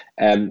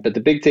 But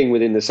the big thing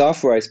within the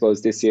software, I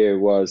suppose, this year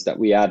was that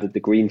we added the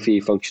green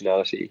fee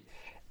functionality,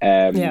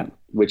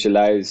 which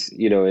allows,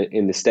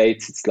 in the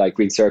States, it's like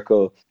Green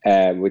Circle,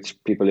 which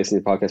people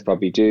listening to the podcast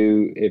probably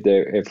do if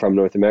they're from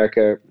North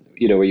America,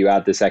 where you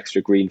add this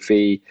extra green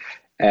fee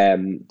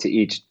to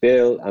each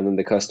bill, and then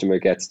the customer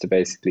gets to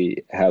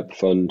basically help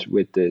fund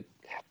with the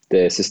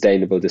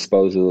sustainable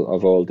disposal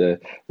of all the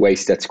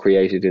waste that's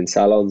created in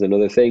salons and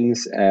other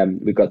things.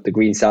 We've got the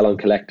Green Salon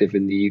Collective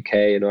in the UK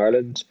and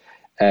Ireland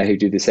who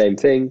do the same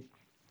thing.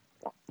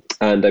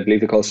 And I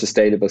believe they're called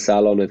Sustainable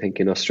Salon, I think,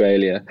 in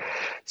Australia.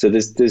 So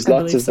there's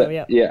lots of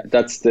that. Yeah,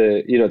 that's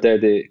they're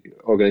the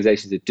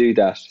organizations that do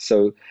that.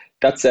 So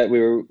that's it. We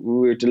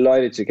were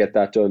delighted to get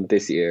that done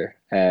this year.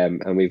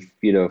 And we've,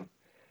 I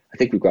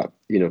think we've got,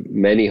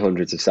 many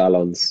hundreds of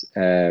salons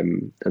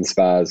and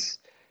spas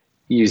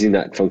using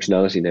that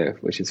functionality now,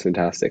 which is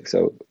fantastic.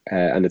 So,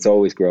 and it's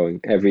always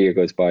growing. Every year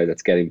goes by,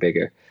 that's getting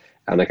bigger.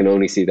 And I can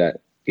only see that,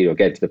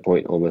 get to the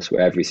point almost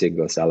where every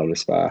single salon or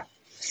spa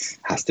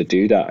has to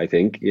do that, I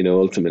think,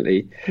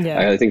 ultimately.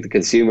 Yeah. I think the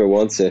consumer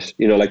wants it.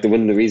 Like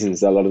one of the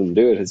reasons a lot of them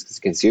do it is because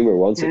the consumer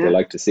wants it. They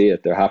like to see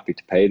it. They're happy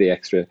to pay the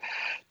extra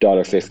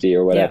 $1.50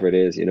 or whatever it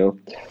is,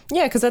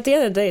 Yeah, because at the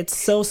end of the day, it's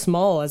so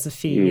small as a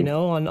fee,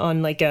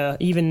 on like a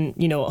even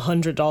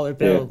 $100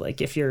 bill. Yeah. Like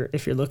if you're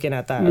looking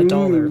at that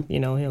 $1,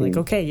 you're like,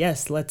 okay,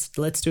 yes, let's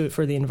do it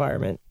for the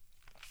environment.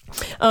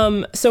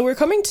 So we're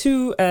coming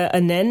to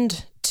an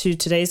end to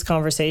today's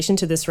conversation,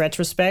 to this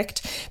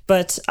retrospect,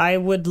 but I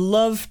would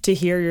love to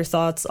hear your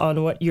thoughts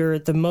on what you're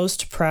the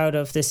most proud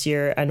of this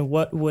year and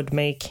what would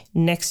make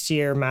next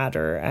year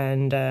matter.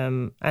 And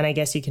I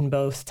guess you can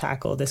both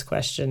tackle this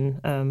question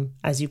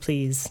as you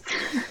please.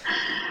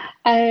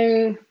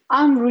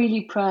 I'm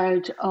really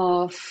proud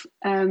of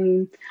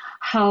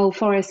how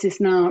Forest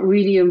is now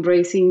really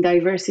embracing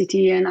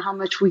diversity and how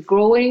much we're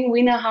growing.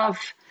 We now have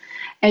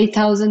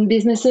 8,000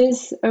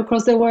 businesses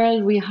across the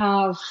world. We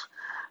have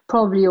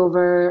probably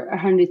over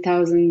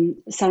 100,000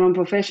 salon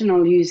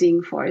professionals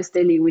using Forest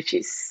Daily, which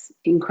is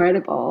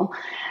incredible.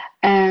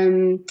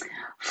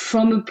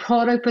 From a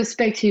product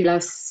perspective,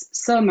 last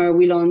summer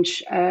we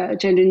launched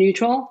Gender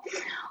Neutral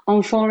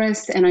on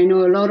Forest, and I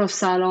know a lot of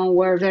salons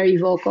were very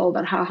vocal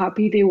about how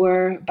happy they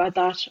were about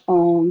that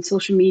on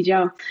social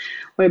media,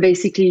 where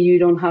basically you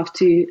don't have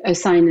to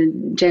assign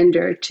a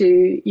gender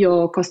to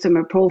your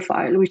customer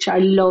profile, which I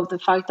love the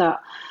fact that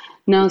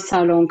now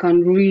salon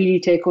can really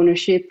take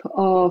ownership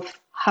of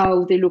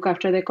how they look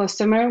after their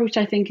customer, which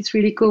I think is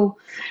really cool.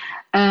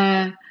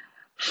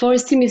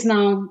 Forest team is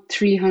now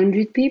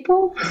 300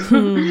 people,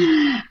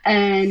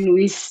 and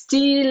we're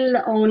still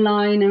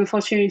online,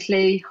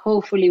 unfortunately.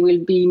 Hopefully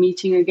we'll be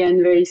meeting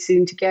again very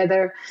soon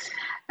together.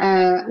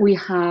 We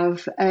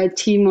have a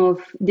team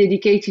of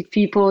dedicated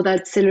people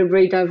that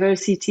celebrate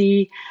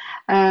diversity.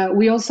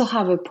 We also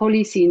have a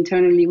policy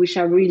internally, which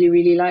I really,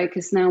 really like,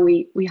 is now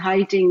we're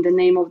hiding the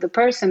name of the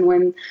person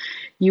when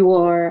you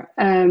are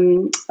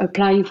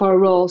applying for a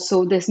role.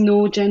 So there's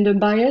no gender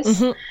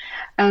bias.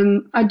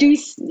 I do,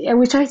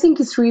 which I think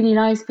is really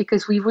nice,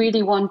 because we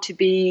really want to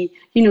be,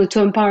 to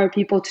empower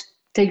people to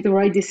take the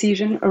right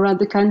decision around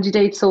the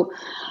candidate. So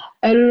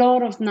a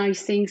lot of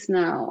nice things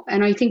now.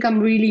 And I think I'm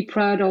really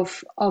proud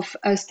of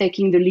us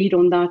taking the lead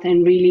on that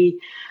and really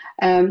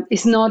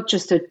It's not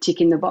just a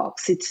tick in the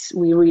box.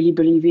 We really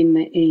believe in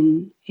it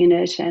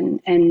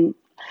and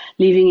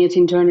leaving it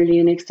internally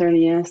and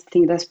externally. I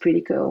think that's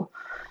pretty cool.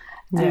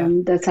 Yeah.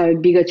 That's our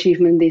big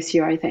achievement this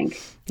year, I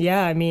think.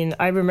 Yeah, I mean,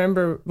 I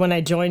remember when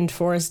I joined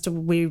Forest,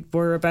 we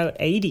were about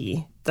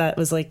 80. That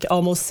was like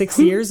almost 6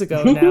 years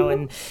ago now.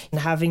 And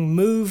having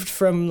moved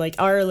from like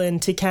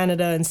Ireland to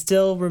Canada and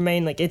still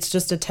remain, like, it's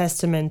just a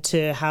testament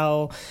to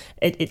how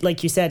it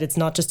like you said, it's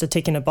not just a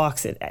tick in a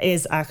box. It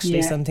is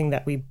actually something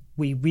that we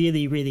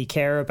really, really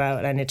care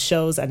about, and it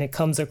shows and it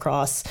comes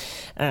across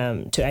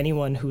to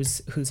anyone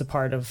who's a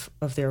part of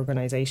the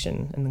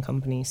organization and the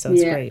company. So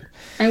it's great.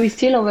 And we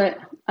still have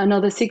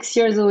another 6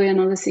 years away,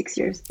 another 6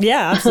 years.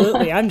 Yeah,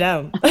 absolutely. I'm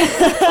down. We're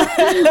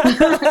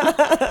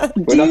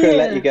not going to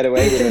let you get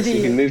away with this.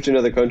 You can move to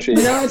another country.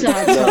 No,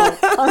 Jack. No.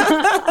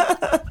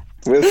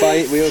 We'll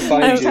find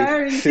I'm you.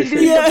 tiring to do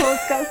the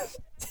podcast.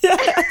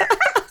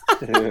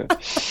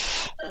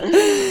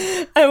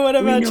 And what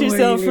about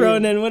yourself,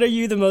 Ronan? What are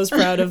you the most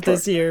proud of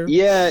this year?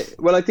 Yeah,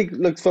 well, I think,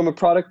 look, from a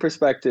product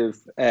perspective,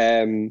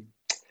 I'm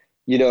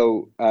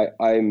really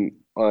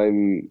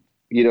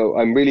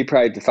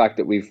proud of the fact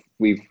that we've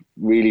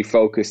really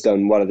focused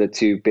on what are the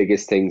two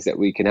biggest things that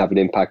we can have an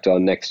impact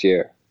on next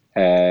year.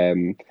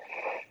 I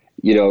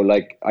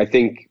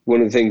think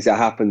one of the things that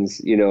happens,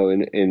 in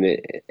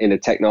a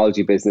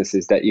technology business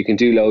is that you can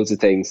do loads of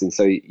things, and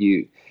so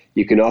you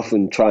can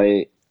often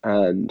try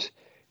and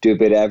do a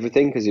bit of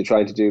everything because you're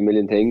trying to do a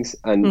million things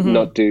and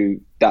not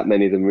do that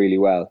many of them really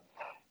well.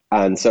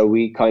 And so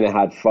we kind of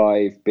had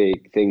 5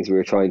 big things we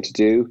were trying to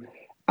do,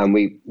 and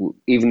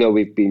even though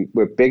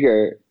we're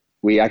bigger,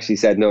 we actually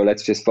said, no,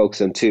 let's just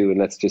focus on 2 and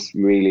let's just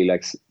really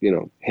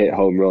hit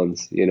home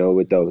runs,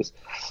 with those.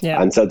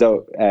 Yeah. And so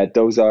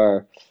those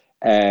are,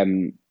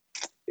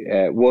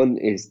 one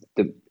is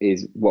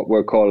what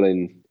we're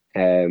calling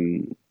a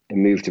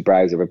move to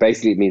browser, but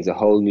basically it means a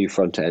whole new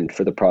front end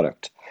for the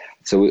product.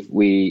 So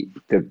we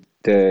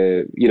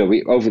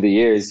over the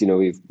years,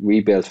 we've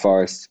rebuilt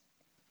Forest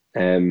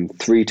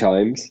 3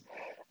 times,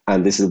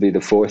 and this will be the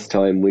 4th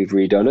time we've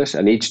redone it.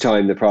 And each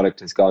time the product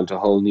has gone to a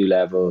whole new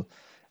level.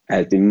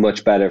 It's been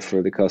much better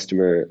for the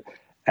customer.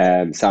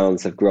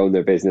 Salons have grown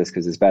their business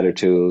because there's better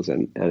tools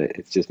and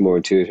it's just more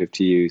intuitive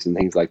to use and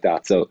things like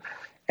that. So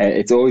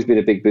it's always been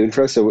a big boon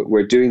for us. So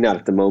we're doing that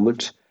at the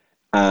moment.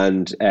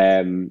 And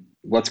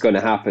what's going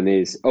to happen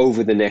is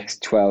over the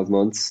next 12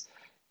 months,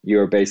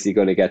 you're basically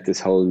going to get this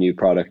whole new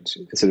product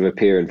sort of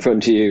appear in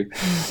front of you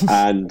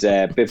and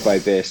bit by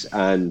bit.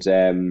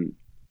 And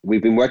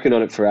we've been working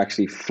on it for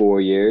actually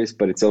 4 years,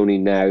 but it's only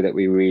now that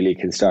we really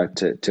can start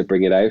to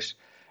bring it out.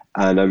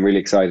 And I'm really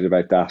excited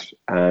about that.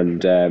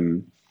 And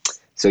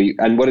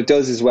and what it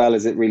does as well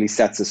is it really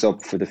sets us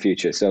up for the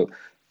future. So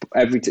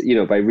by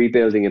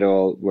rebuilding it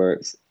all, we're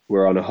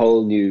on a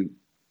whole new,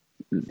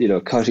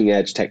 cutting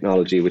edge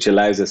technology, which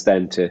allows us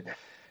then to,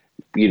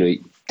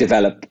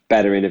 develop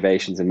better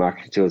innovations and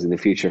marketing tools in the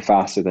future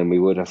faster than we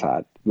would have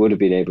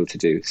been able to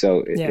do.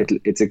 So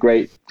it's a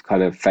great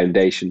kind of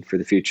foundation for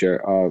the future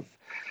of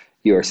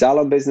your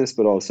salon business,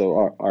 but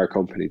also our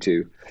company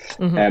too.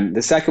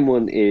 The second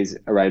one is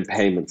around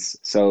payments.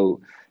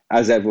 So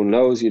as everyone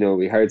knows,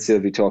 we heard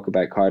Sylvie talk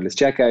about cardless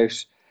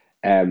checkout.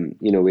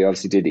 We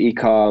obviously did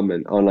e-com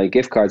and online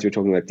gift cards. We're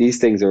talking about these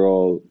things are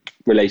all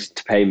related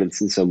to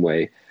payments in some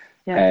way.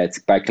 Yeah. It's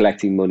about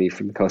collecting money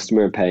from the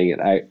customer and paying it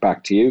out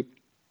back to you.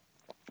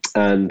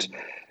 And,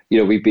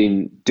 we've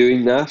been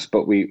doing that,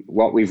 but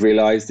what we've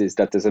realized is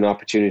that there's an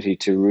opportunity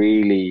to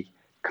really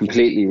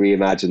completely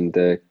reimagine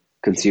the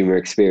consumer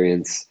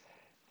experience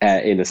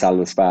in a salon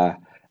and spa,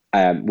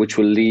 which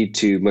will lead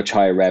to much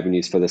higher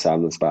revenues for the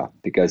salon and spa,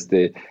 because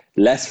the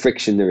less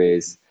friction there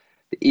is,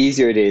 the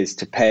easier it is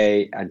to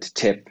pay and to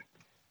tip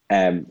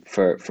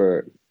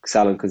for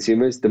salon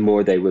consumers, the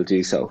more they will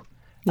do so.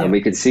 Yeah. And we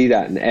can see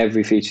that in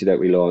every feature that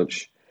we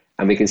launch.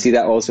 And we can see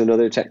that also in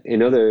other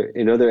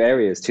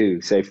areas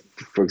too. Say,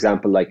 for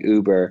example, like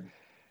Uber,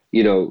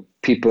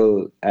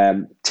 people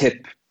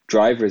tip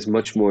drivers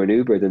much more in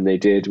Uber than they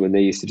did when they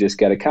used to just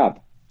get a cab.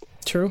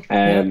 True.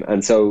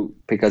 And so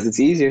because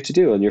it's easier to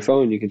do on your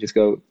phone, you can just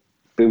go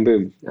boom,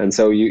 boom. And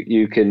so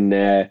you can,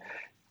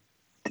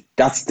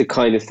 that's the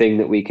kind of thing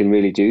that we can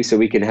really do. So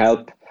we can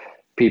help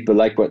people,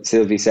 like what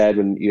Sylvie said,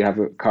 when you have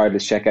a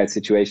cardless checkout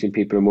situation,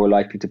 people are more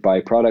likely to buy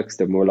products.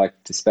 They're more likely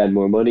to spend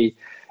more money.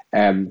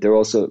 They're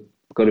also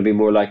going to be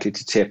more likely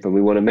to tip. And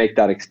we want to make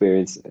that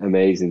experience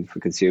amazing for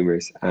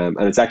consumers. And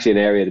it's actually an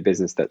area of the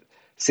business that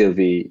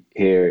Sylvie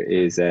here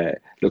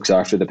looks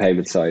after the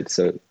payment side.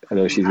 So I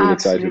know she's really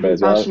excited about it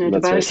as well. Yeah.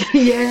 But they're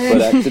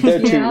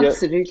two,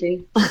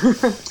 absolutely.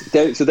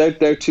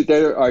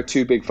 There are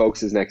 2 big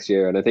focuses next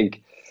year. And I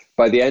think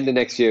by the end of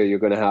next year, you're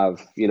going to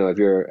have, if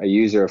you're a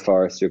user of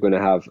Forest, you're going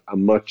to have a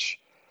much,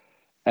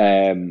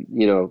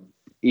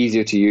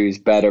 easier to use,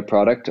 better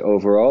product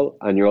overall.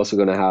 And you're also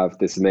going to have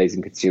this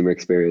amazing consumer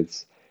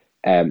experience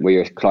where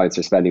your clients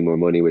are spending more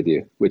money with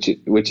you, which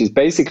is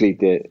basically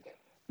the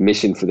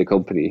mission for the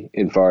company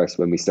in Forest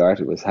when we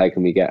started, was how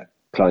can we get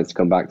clients to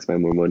come back and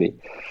spend more money.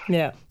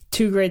 Yeah.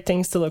 2 great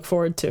things to look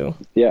forward to.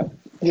 Yeah.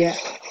 Yeah.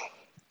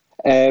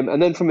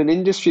 And then from an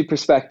industry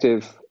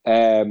perspective,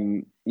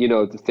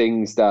 the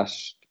things that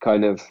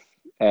kind of,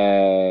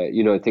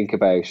 think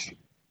about,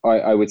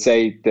 I would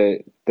say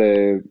it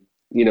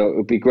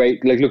would be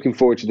great, like looking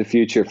forward to the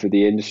future for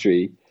the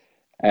industry.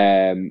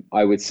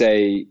 I would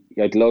say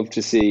I'd love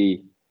to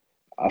see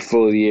a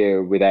full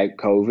year without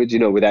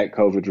COVID, without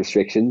COVID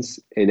restrictions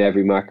in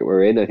every market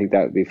we're in. I think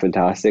that would be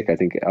fantastic. I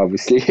think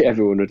obviously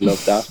everyone would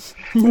love that,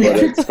 but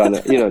it's kind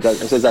of, I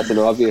suppose that's an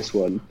obvious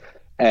one.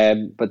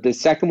 But the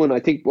second one, I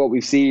think what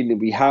we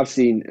have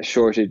seen a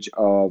shortage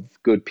of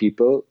good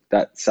people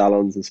that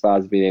salons and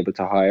spas have been able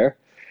to hire.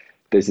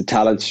 There's a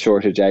talent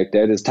shortage out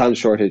there. There's a talent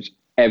shortage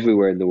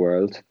everywhere in the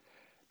world.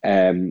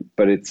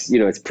 But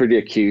it's pretty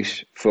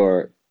acute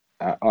for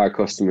our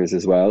customers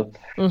as well.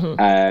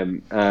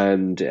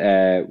 And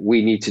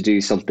we need to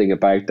do something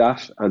about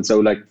that. And so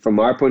like from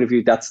our point of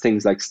view, that's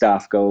things like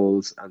staff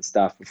goals and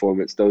staff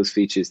performance, those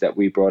features that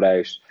we brought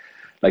out,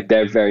 like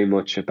they're very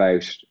much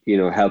about,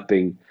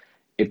 helping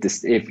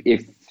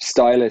if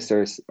stylists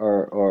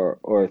or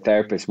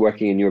therapists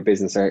working in your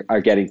business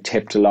are getting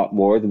tipped a lot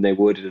more than they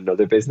would in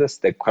another business,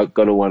 they're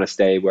going to want to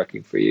stay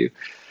working for you.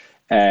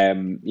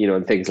 And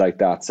things like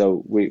that.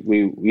 So we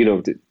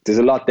there's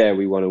a lot there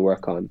we want to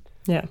work on.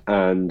 Yeah.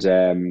 And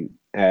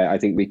I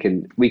think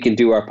we can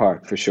do our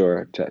part for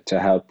sure to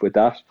help with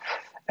that.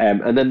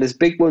 And then there's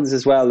big ones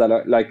as well that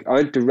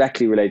aren't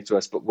directly related to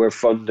us, but we're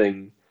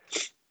funding,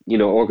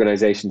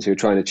 organizations who are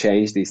trying to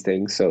change these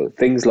things. So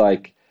things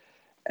like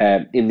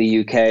in the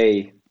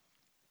UK,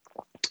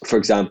 for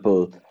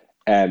example,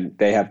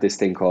 they have this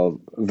thing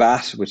called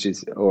VAT, which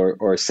is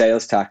or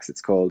sales tax,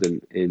 it's called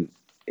in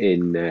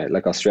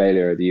like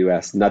Australia or the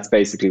US, and that's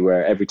basically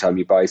where every time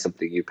you buy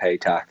something you pay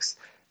tax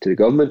to the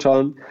government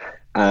on.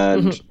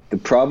 And the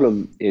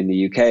problem in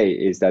the UK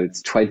is that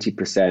it's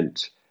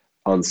 20%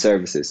 on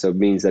services. So it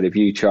means that if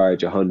you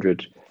charge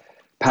 £100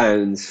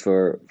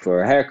 for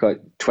a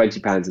haircut,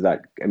 £20 of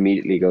that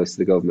immediately goes to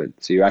the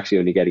government. So you're actually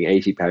only getting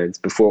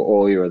 £80 before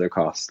all your other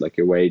costs, like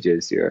your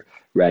wages, your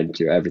rent,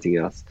 your everything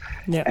else.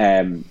 Yeah.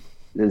 And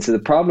so the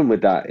problem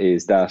with that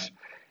is that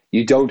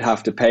you don't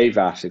have to pay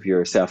VAT if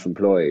you're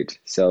self-employed.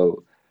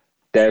 So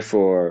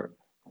therefore,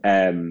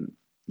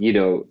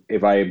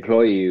 if I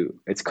employ you,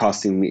 it's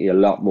costing me a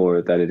lot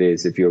more than it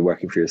is if you're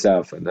working for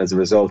yourself. And as a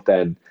result,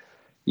 then,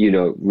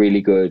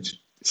 really good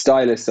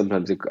stylists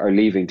sometimes are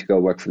leaving to go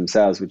work for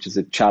themselves, which is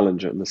a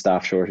challenge on the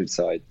staff shortage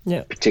side,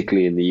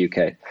 particularly in the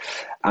UK.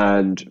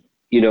 And,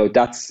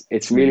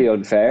 it's really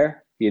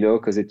unfair,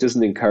 because it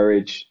doesn't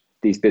encourage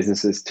these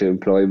businesses to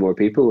employ more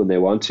people when they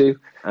want to.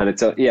 And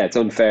it's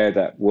unfair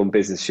that one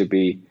business should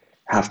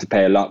have to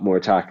pay a lot more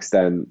tax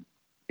than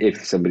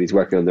if somebody's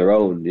working on their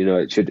own.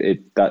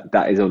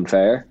 That is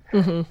unfair.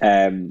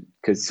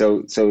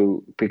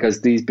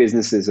 Because these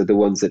businesses are the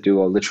ones that do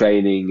all the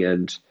training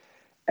and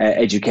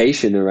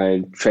education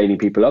around training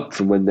people up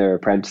from when they're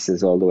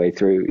apprentices all the way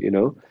through,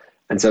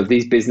 And so if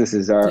these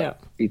businesses are,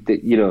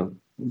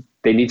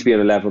 they need to be on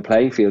a level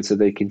playing field so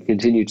they can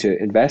continue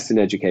to invest in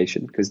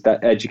education, because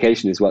that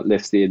education is what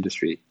lifts the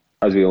industry,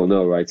 as we all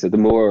know, right? So the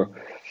more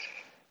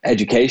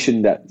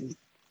education that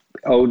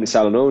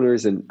salon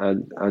owners and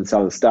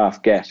salon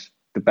staff get,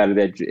 the better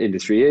the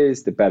industry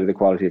is, the better the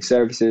quality of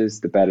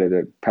services, the better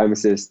the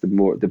premises, the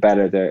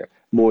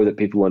more that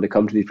people want to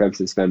come to these premises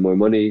and spend more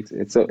money.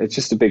 It's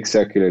just a big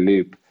circular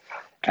loop.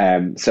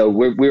 So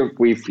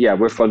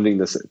we're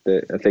funding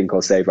a thing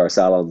called Save Our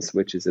Salons,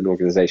 which is an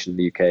organization in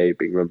the UK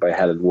being run by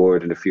Helen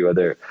Ward and a few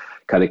other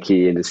kind of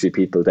key industry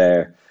people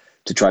there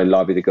to try and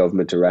lobby the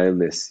government around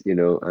this,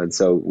 And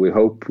so we're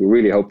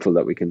really hopeful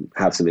that we can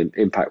have some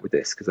impact with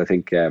this, because I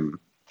think it'd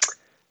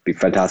be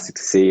fantastic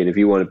to see. And if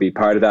you want to be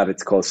part of that,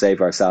 it's called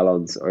Save Our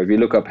Salons, or if you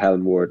look up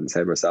Helen Ward and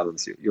Save Our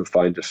Salons, you'll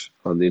find it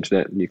on the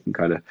internet, and you can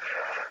kind of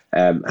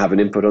have an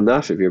input on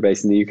that if you're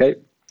based in the UK.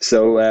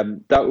 So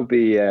that would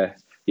be.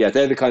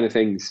 They're the kind of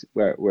things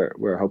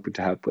we're hoping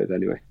to help with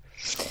anyway.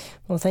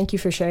 Well, thank you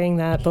for sharing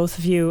that, both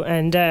of you.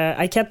 And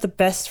I kept the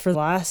best for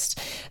last.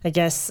 I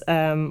guess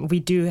we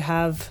do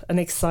have an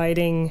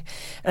exciting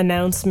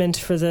announcement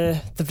for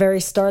the very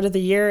start of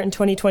the year in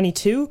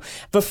 2022.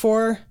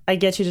 Before I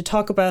get you to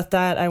talk about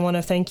that, I want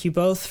to thank you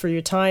both for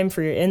your time,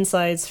 for your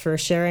insights, for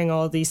sharing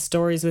all these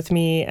stories with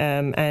me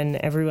and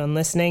everyone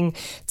listening.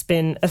 It's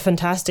been a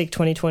fantastic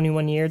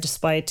 2021 year,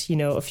 despite,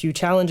 a few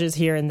challenges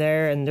here and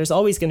there. And there's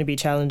always going to be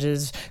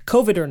challenges,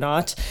 COVID or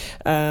not.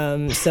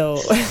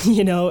 So,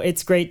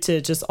 it's great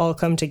to just all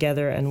come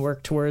together and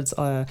work towards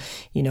a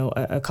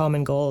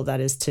common goal, that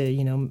is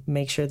to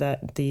make sure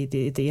that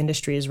the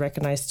industry is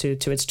recognized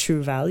to its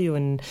true value,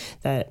 and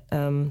that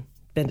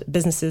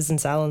businesses and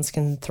salons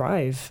can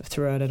thrive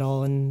throughout it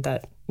all, and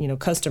that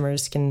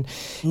customers can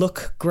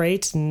look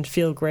great and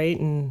feel great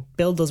and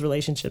build those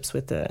relationships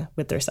with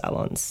their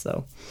salons.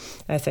 So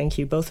I thank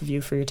you, both of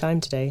you, for your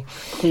time today.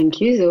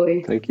 Thank you,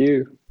 Zoe. Thank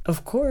you.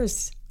 Of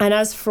course. And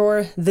as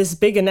for this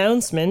big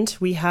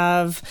announcement, we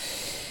have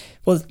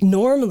Well,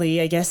 normally,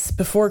 I guess,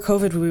 before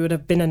COVID, we would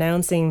have been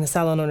announcing the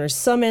Salon Owners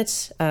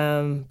Summit.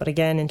 But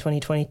again, in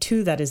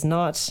 2022, that is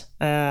not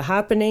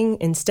happening.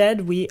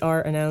 Instead, we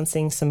are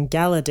announcing some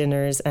gala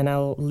dinners, and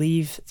I'll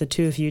leave the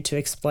two of you to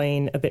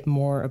explain a bit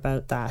more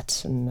about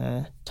that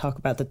and talk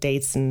about the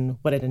dates and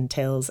what it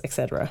entails,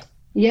 etc.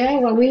 Yeah,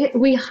 well,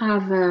 we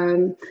have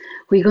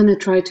we're gonna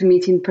try to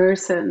meet in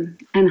person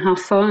and have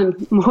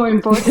fun. More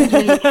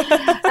importantly,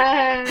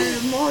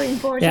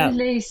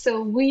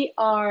 so we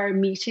are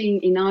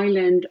meeting in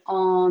Ireland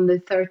on the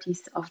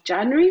 30th of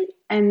January,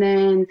 and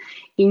then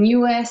in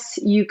US,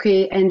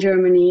 UK, and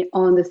Germany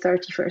on the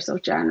 31st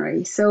of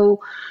January. So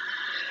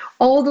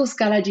all those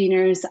gala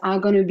dinners are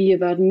going to be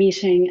about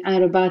meeting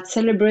and about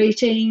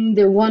celebrating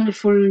the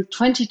wonderful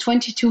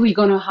 2022 we're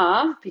going to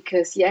have,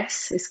 because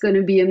yes, it's going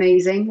to be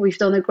amazing. We've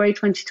done a great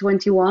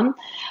 2021.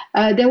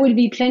 There will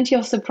be plenty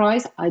of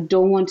surprise. I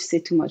don't want to say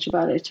too much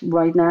about it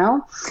right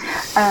now.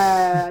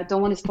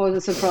 Don't want to spoil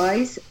the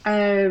surprise.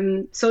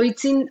 So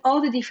it's in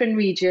all the different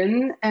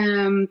regions,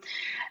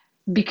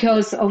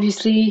 because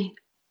obviously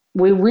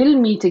we will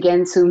meet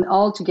again soon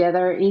all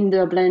together in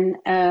Dublin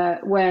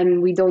when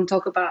we don't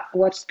talk about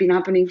what's been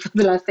happening for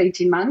the last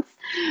 18 months.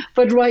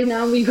 But right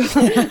now we're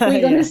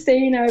going to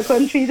stay in our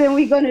countries, and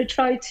we're going to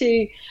try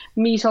to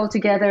meet all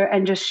together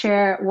and just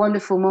share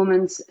wonderful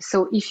moments.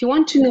 So if you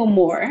want to know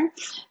more,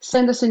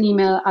 send us an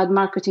email at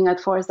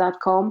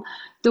marketing@forest.com.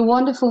 The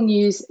wonderful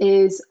news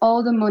is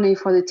all the money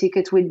for the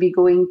ticket will be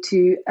going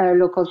to a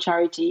local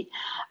charity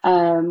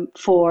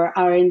for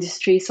our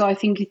industry. So I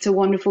think it's a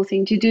wonderful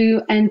thing to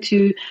do, and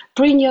to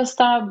bring your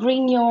staff,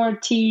 bring your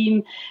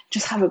team,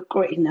 just have a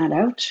great night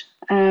out.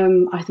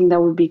 I think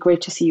that would be great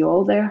to see you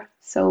all there.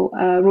 So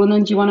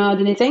Ronan, do you want to add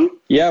anything?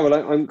 Yeah, well,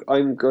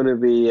 I'm going to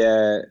be,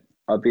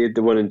 I'll be at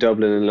the one in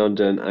Dublin and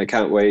London. I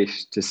can't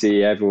wait to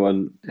see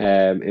everyone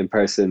in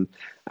person.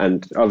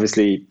 And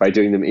obviously, by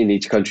doing them in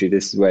each country,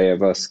 this is a way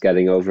of us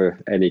getting over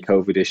any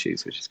COVID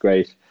issues, which is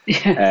great.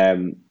 Yeah.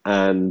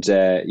 And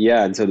so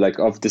like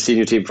of the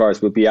senior team for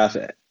us, we'll be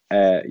at,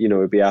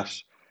 we'll be at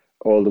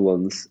all the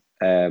ones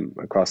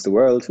across the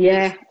world.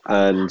 Yeah.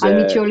 And I'll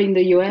meet you all in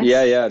the US.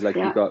 Yeah.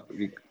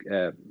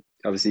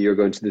 Obviously you're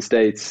going to the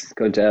States,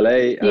 going to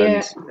LA,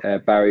 and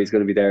Barry's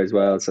going to be there as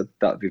well. So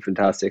that'll be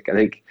fantastic. I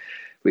think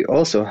we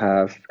also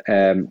have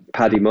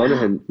Paddy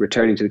Monaghan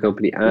returning to the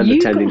company and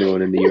attending the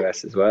one in the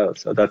US as well.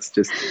 So that's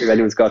just, if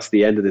anyone's got to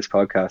the end of this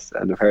podcast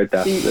and have heard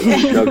that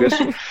little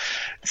nugget.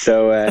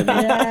 So,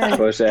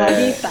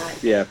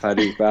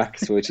 Paddy's back,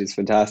 so which is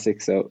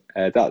fantastic. So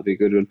that'll be a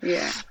good one.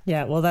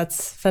 Yeah, well,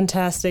 that's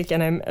fantastic.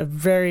 And I'm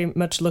very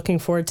much looking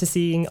forward to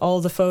seeing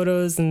all the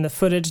photos and the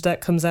footage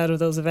that comes out of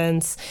those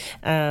events.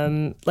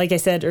 Like I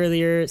said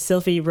earlier,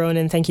 Sylvie,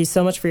 Ronan, thank you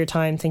so much for your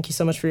time. Thank you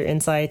so much for your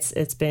insights.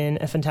 It's been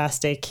a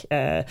fantastic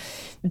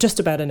just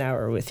about an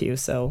hour with you.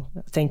 So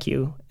thank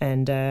you.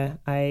 And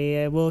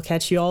I will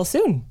catch you all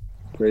soon.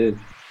 Brilliant.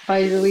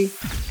 Bye, Zoe.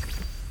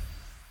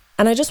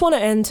 And I just want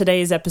to end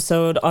today's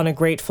episode on a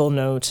grateful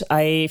note.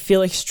 I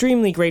feel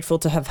extremely grateful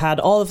to have had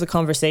all of the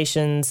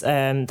conversations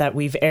that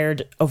we've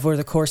aired over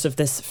the course of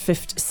this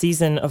 5th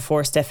season of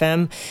Forest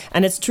FM.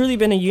 And it's truly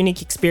been a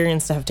unique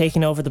experience to have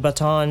taken over the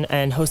baton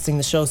and hosting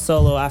the show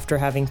solo after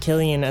having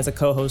Killian as a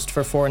co-host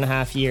for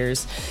 4.5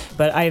 years.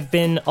 But I've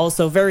been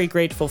also very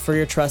grateful for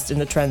your trust in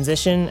the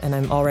transition, and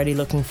I'm already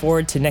looking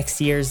forward to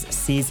next year's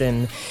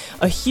season.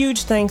 A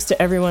huge thanks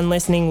to everyone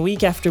listening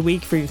week after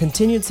week for your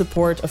continued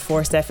support of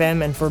Forest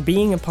FM and for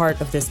being a part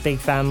of this big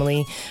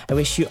family. I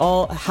wish you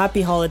all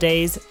happy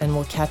holidays, and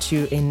we'll catch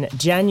you in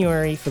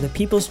January for the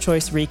People's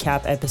Choice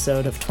Recap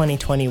episode of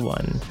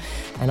 2021.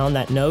 And on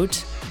that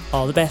note,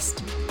 all the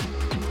best.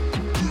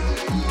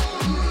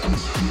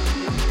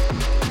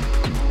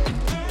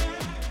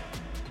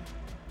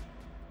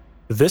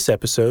 This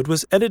episode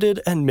was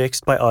edited and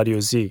mixed by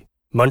Audio Z,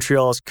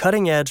 Montreal's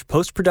cutting-edge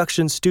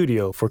post-production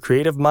studio for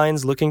creative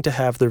minds looking to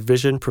have their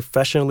vision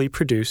professionally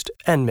produced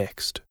and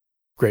mixed.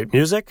 Great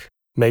music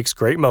makes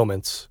great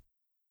moments.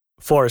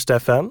 Forest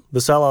FM, the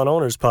Salon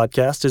Owners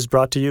podcast, is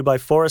brought to you by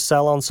Forest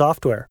Salon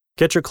Software.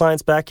 Get your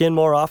clients back in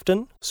more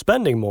often,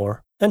 spending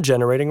more, and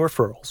generating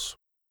referrals.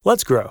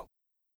 Let's grow.